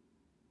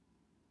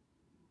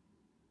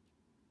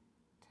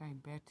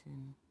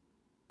 Tibetan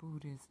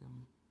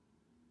Buddhism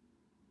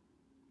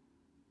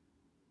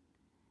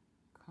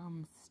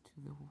comes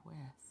to the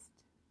West.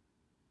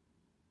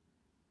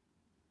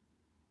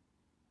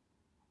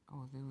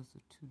 Oh, those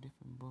are two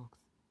different books.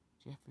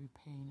 Jeffrey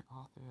Payne,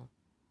 author of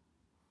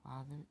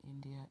Father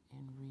India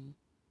and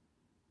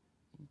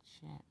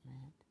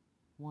Reenchantment.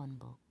 One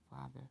book,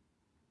 Father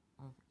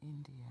of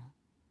India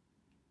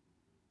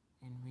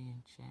and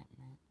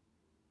Reenchantment.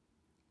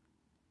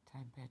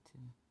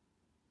 Tibetan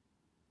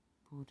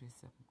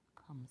Buddhism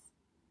comes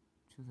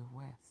to the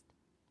West.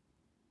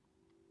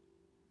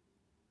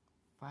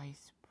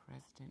 Vice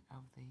President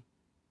of the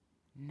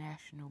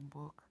National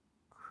Book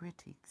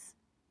Critics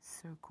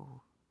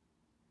Circle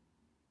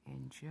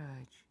and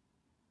judge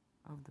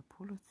of the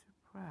Pulitzer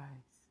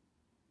Prize.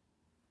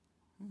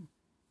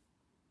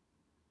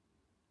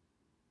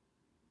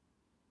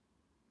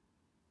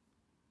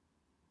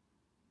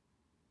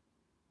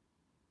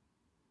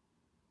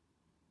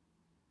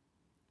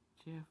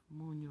 Jeff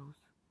Munoz,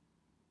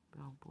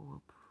 Balboa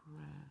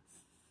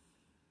Press.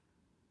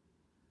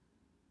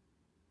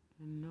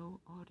 And no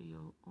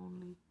audio,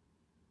 only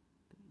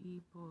the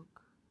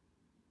ebook.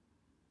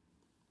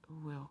 Oh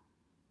well,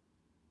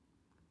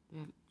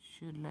 that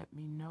should let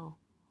me know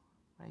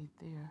right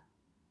there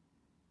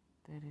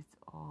that it's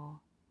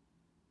all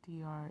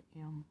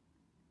DRM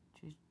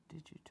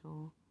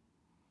Digital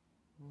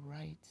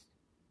Rights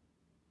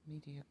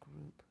Media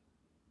Group.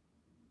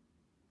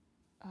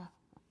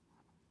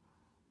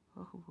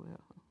 Oh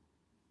well.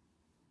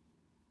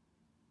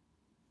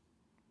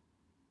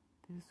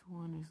 This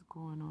one is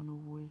going on a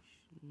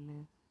wish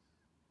list.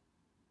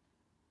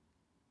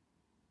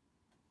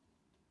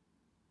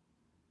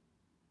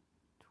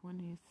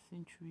 '20th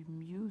Century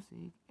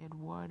Music,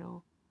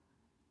 Eduardo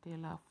de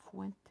la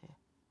Fuente.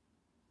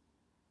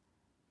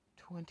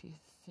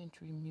 20th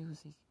century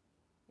music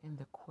and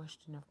the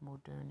question of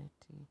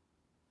modernity.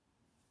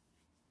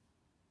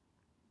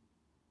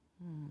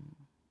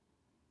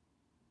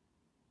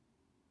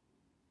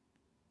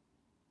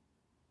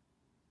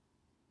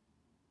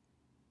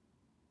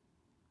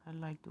 I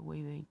like the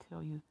way they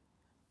tell you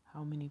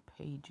how many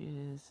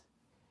pages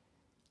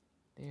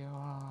there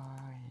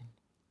are and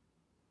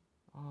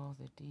all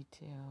the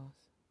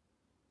details.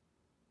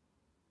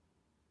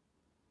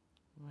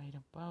 Right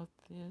about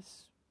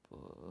this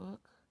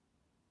book.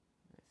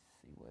 Let's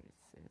see what it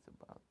says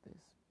about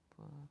this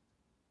book.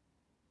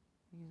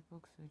 These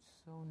books are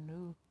so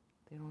new.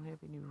 They don't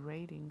have any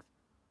ratings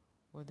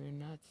or they're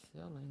not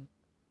selling.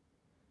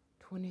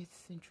 20th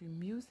century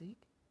music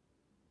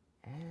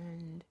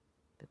and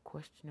the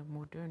question of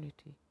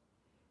modernity.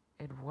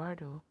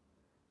 Eduardo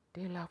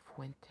de la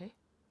Fuente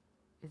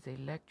is a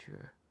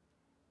lecturer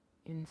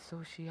in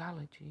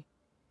sociology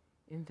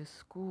in the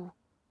School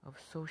of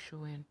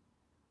Social and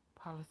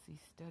Policy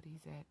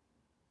Studies at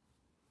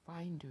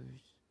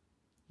Flinders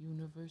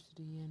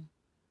University in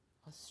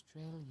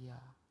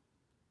Australia.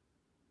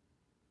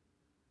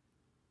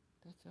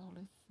 That's all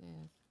it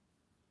says.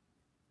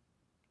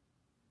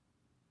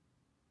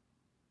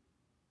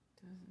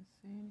 Doesn't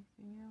say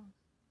anything else.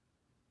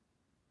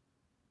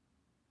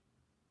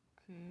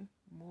 Okay,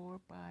 more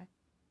by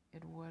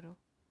Eduardo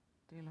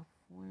de la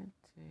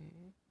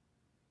Fuente.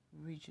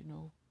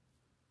 Regional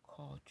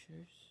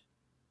cultures,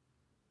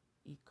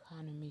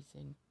 economies,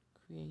 and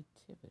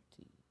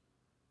creativity.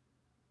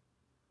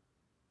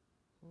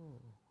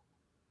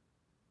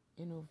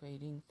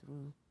 Innovating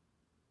through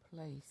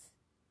place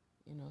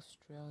in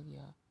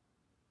Australia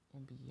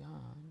and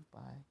beyond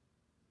by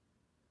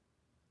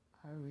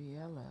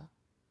Ariella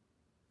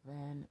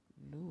Van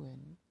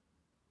Leeuwen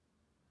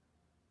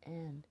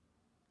and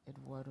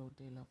Eduardo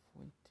de la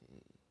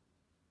Fuente.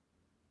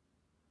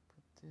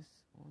 Put this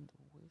on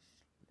the wish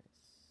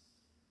list.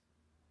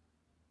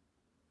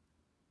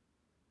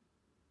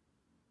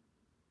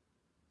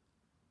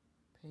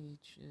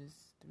 Pages,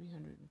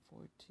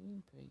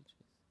 314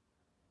 pages.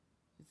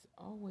 It's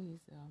always,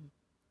 for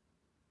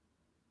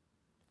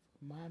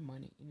my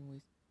money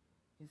anyways,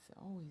 it's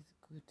always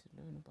good to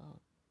learn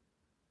about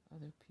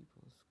other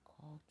people's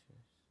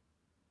cultures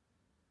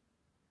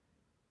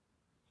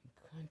and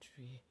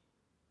country.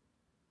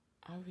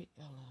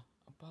 Ariella,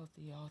 about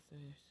the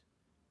authors,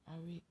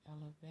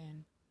 Ariella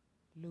Van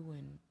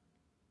Leeuwen.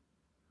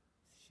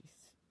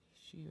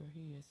 She or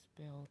he is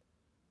spelled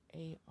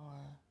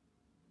Ariella,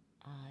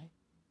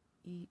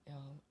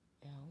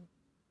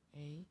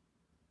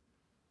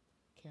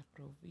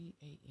 capital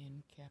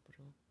VAN,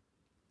 capital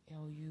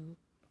LUYN.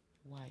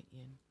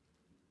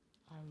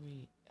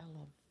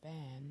 Ariella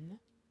Van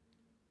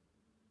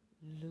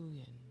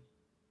Leeuwen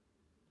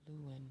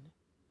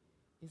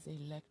is a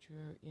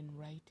lecturer in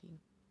writing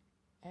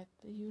at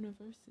the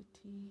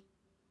University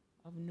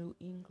of New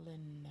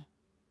England,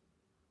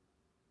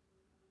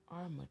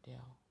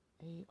 Armidale,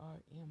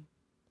 ARMIDALE.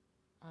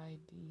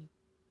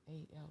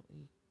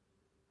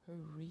 Her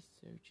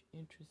research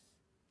interests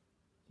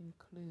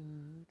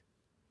include,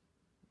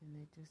 and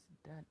they just ...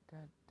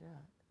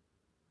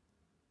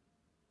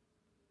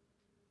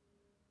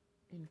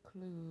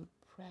 include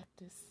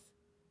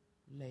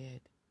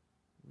practice-led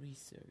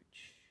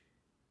research,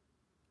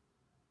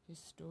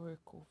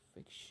 historical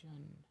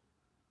fiction,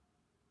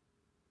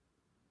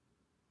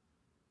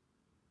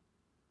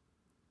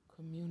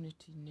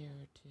 community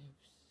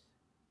narratives,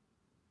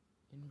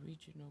 and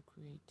regional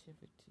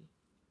creativity.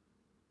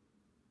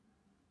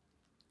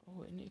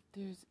 Oh, and if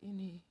there's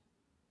any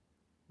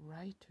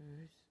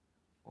writers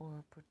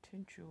or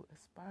potential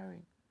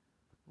aspiring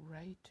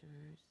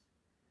writers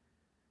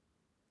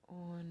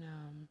on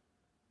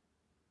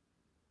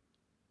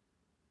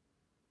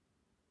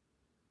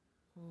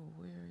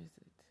where is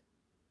it?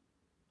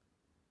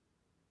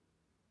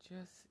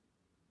 Just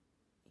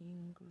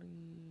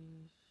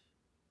English.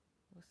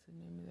 What's the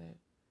name of that?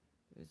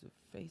 There's a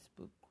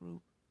Facebook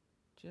group,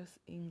 Just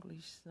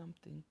English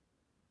something.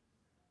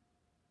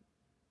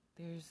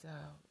 There's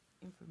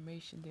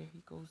information there.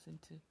 He goes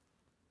into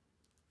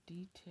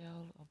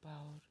detail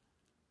about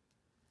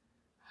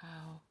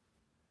how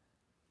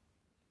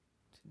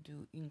to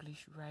do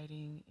English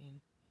writing,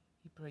 and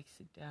he breaks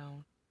it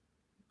down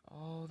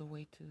all the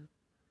way to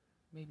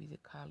maybe the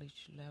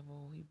college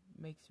level. He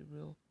makes it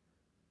real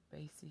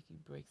basic. He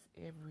breaks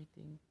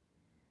everything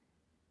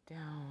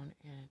down,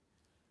 and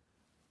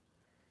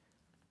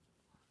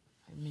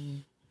I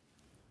mean,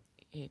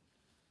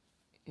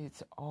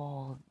 it's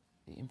all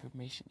the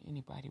information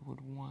anybody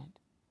would want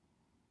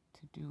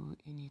to do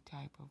any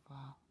type of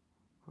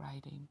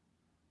writing.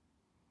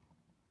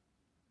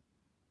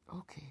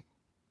 Okay.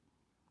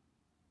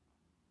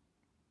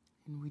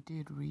 And we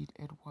did read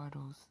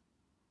Eduardo's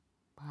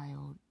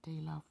bio.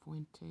 De la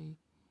Fuente,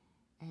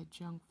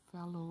 adjunct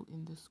fellow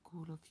in the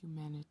School of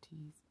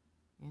Humanities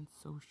and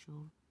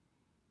Social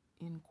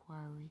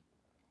Inquiry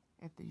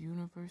at the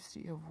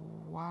University of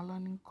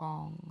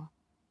Wollongong,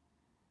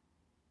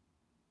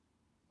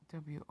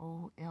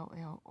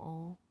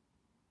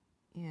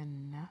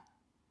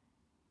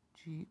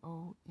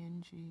 Gong,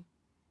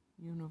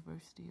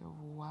 University of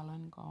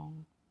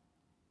Wollongong.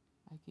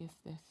 I guess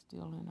that's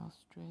still in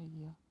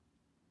Australia.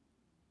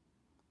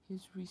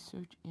 His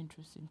research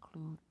interests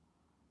include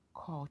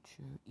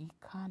culture,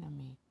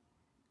 economy,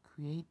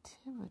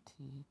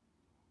 creativity,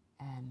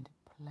 and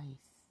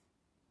place.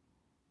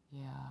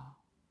 Yeah,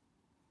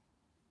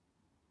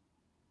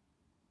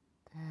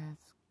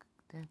 that's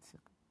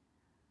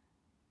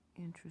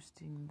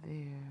interesting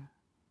there.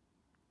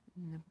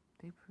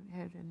 They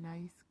had a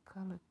nice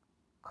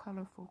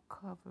colorful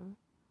cover,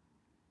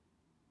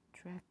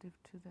 attractive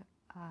to the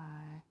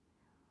eye.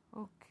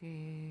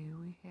 Okay,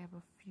 we have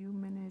a few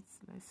minutes.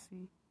 Let's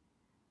see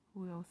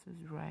who else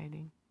is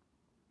writing.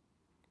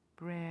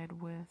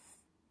 Brad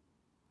West,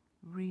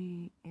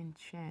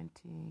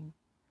 re-enchanting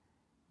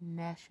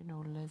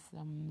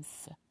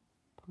nationalisms,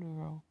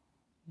 plural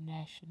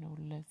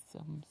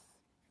nationalisms.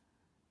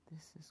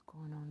 This is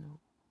going on the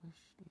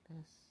wish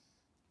list.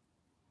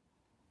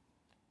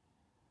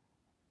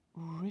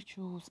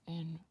 Rituals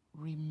and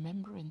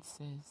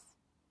remembrances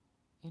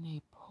in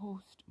a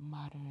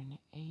postmodern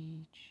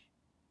age.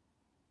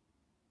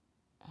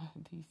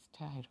 These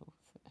titles.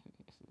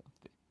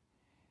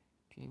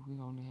 Okay, we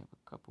only have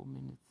a couple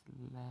minutes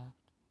left.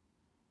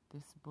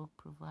 This book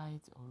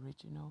provides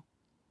original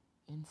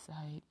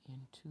insight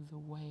into the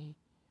way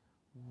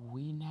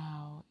we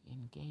now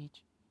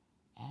engage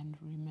and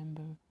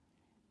remember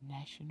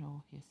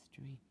national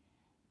history,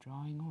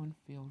 drawing on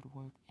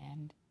fieldwork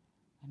and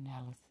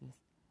analysis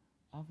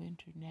of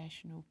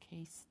international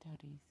case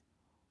studies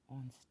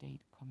on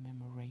state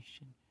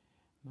commemoration,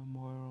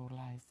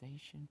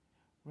 memorialization,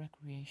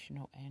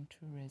 recreational, and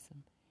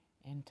tourism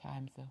in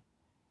times of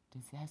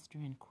disaster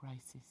and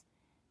crisis.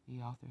 The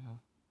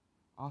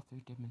author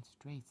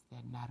demonstrates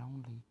that not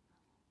only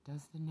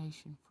does the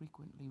nation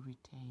frequently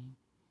retain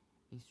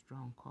a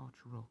strong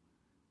cultural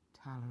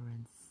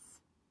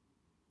tolerance,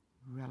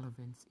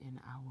 relevance in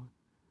our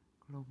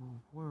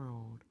global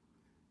world,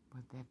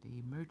 but that the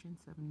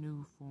emergence of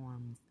new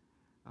forms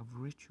of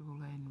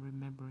ritual and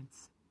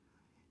remembrance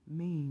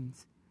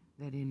means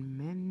that in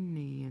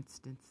many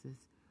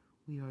instances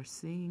we are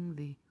seeing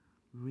the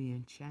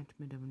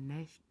re-enchantment of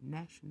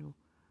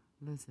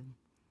nationalism,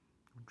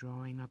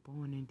 drawing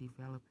upon and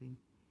developing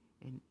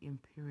an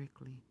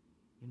empirically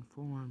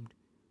informed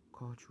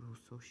cultural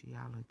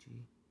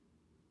sociology.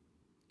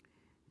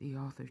 The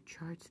author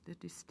charts the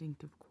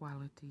distinctive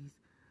qualities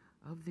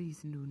of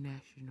these new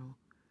national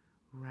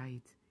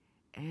rights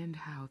and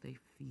how they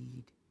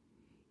feed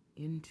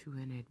into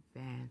an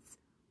advanced,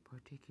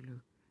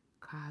 particular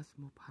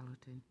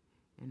cosmopolitan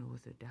and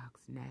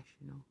orthodox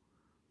national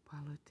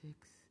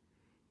politics,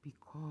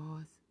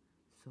 because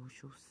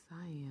social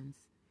science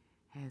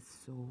has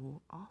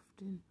so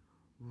often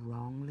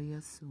wrongly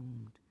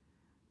assumed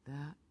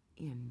the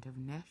end of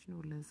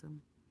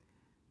nationalism.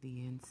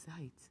 The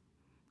insights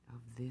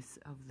of the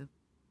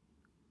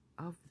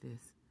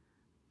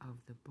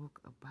book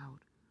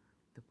about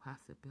the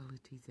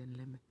possibilities and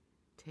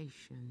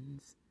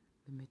limitations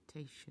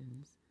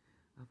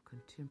of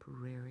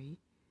contemporary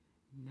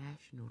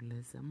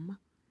nationalism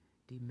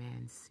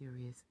demands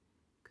serious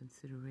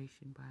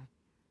consideration by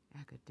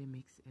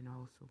academics and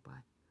also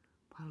by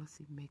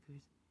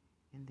policymakers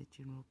and the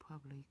general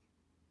public.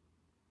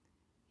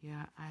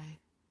 Yeah, I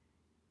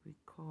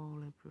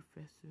recall a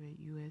professor at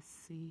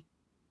USC,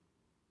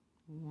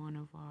 one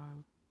of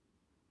our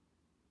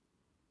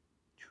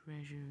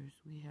treasures.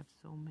 We have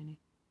so many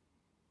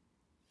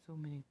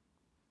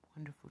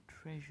wonderful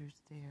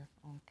treasures there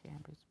on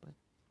campus, but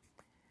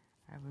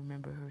I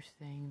remember her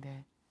saying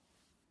that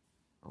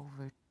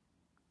over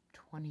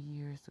 20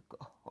 years ago,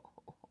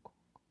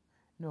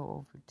 no,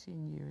 over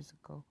 10 years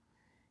ago,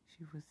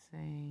 she was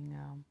saying,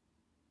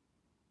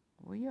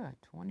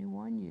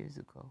 21 years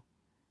ago.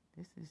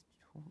 This is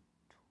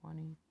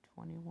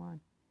 2021.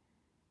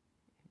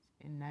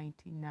 In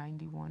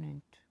 1991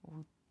 and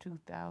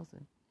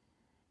 2000,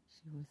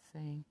 she was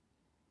saying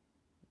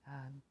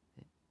that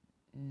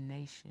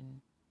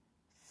nation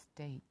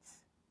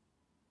states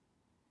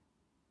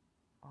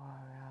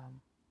are,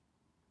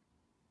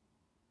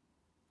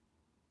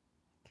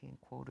 I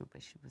can't quote her,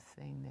 but she was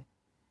saying that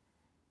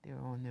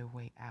they're on their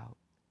way out.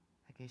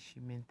 I guess she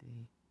meant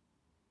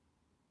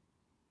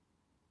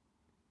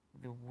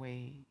the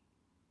way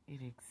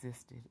it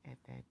existed at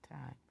that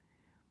time.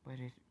 But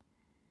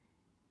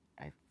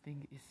I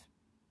think it's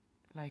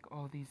like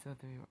all these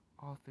other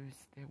authors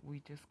that we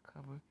just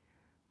covered,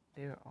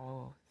 they're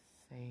all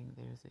saying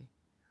there's a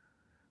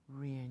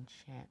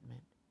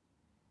re-enchantment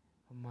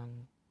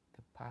among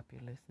the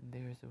populace and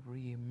there's a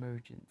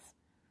re-emergence.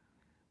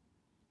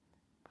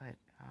 But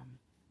I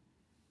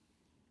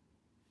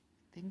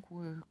think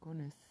we're going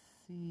to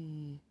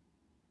see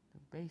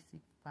the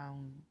basic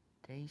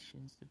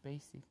foundations, the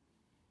basic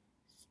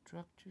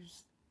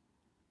structures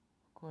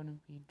are going to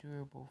be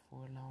durable for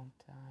a long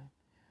time.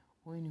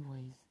 Well,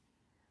 anyways,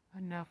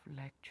 enough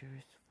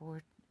lectures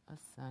for a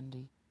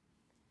Sunday.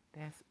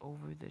 That's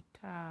over the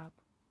top.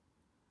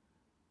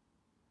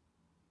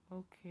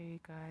 Okay,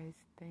 guys,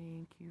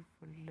 thank you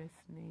for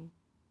listening.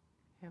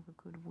 Have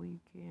a good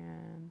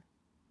weekend.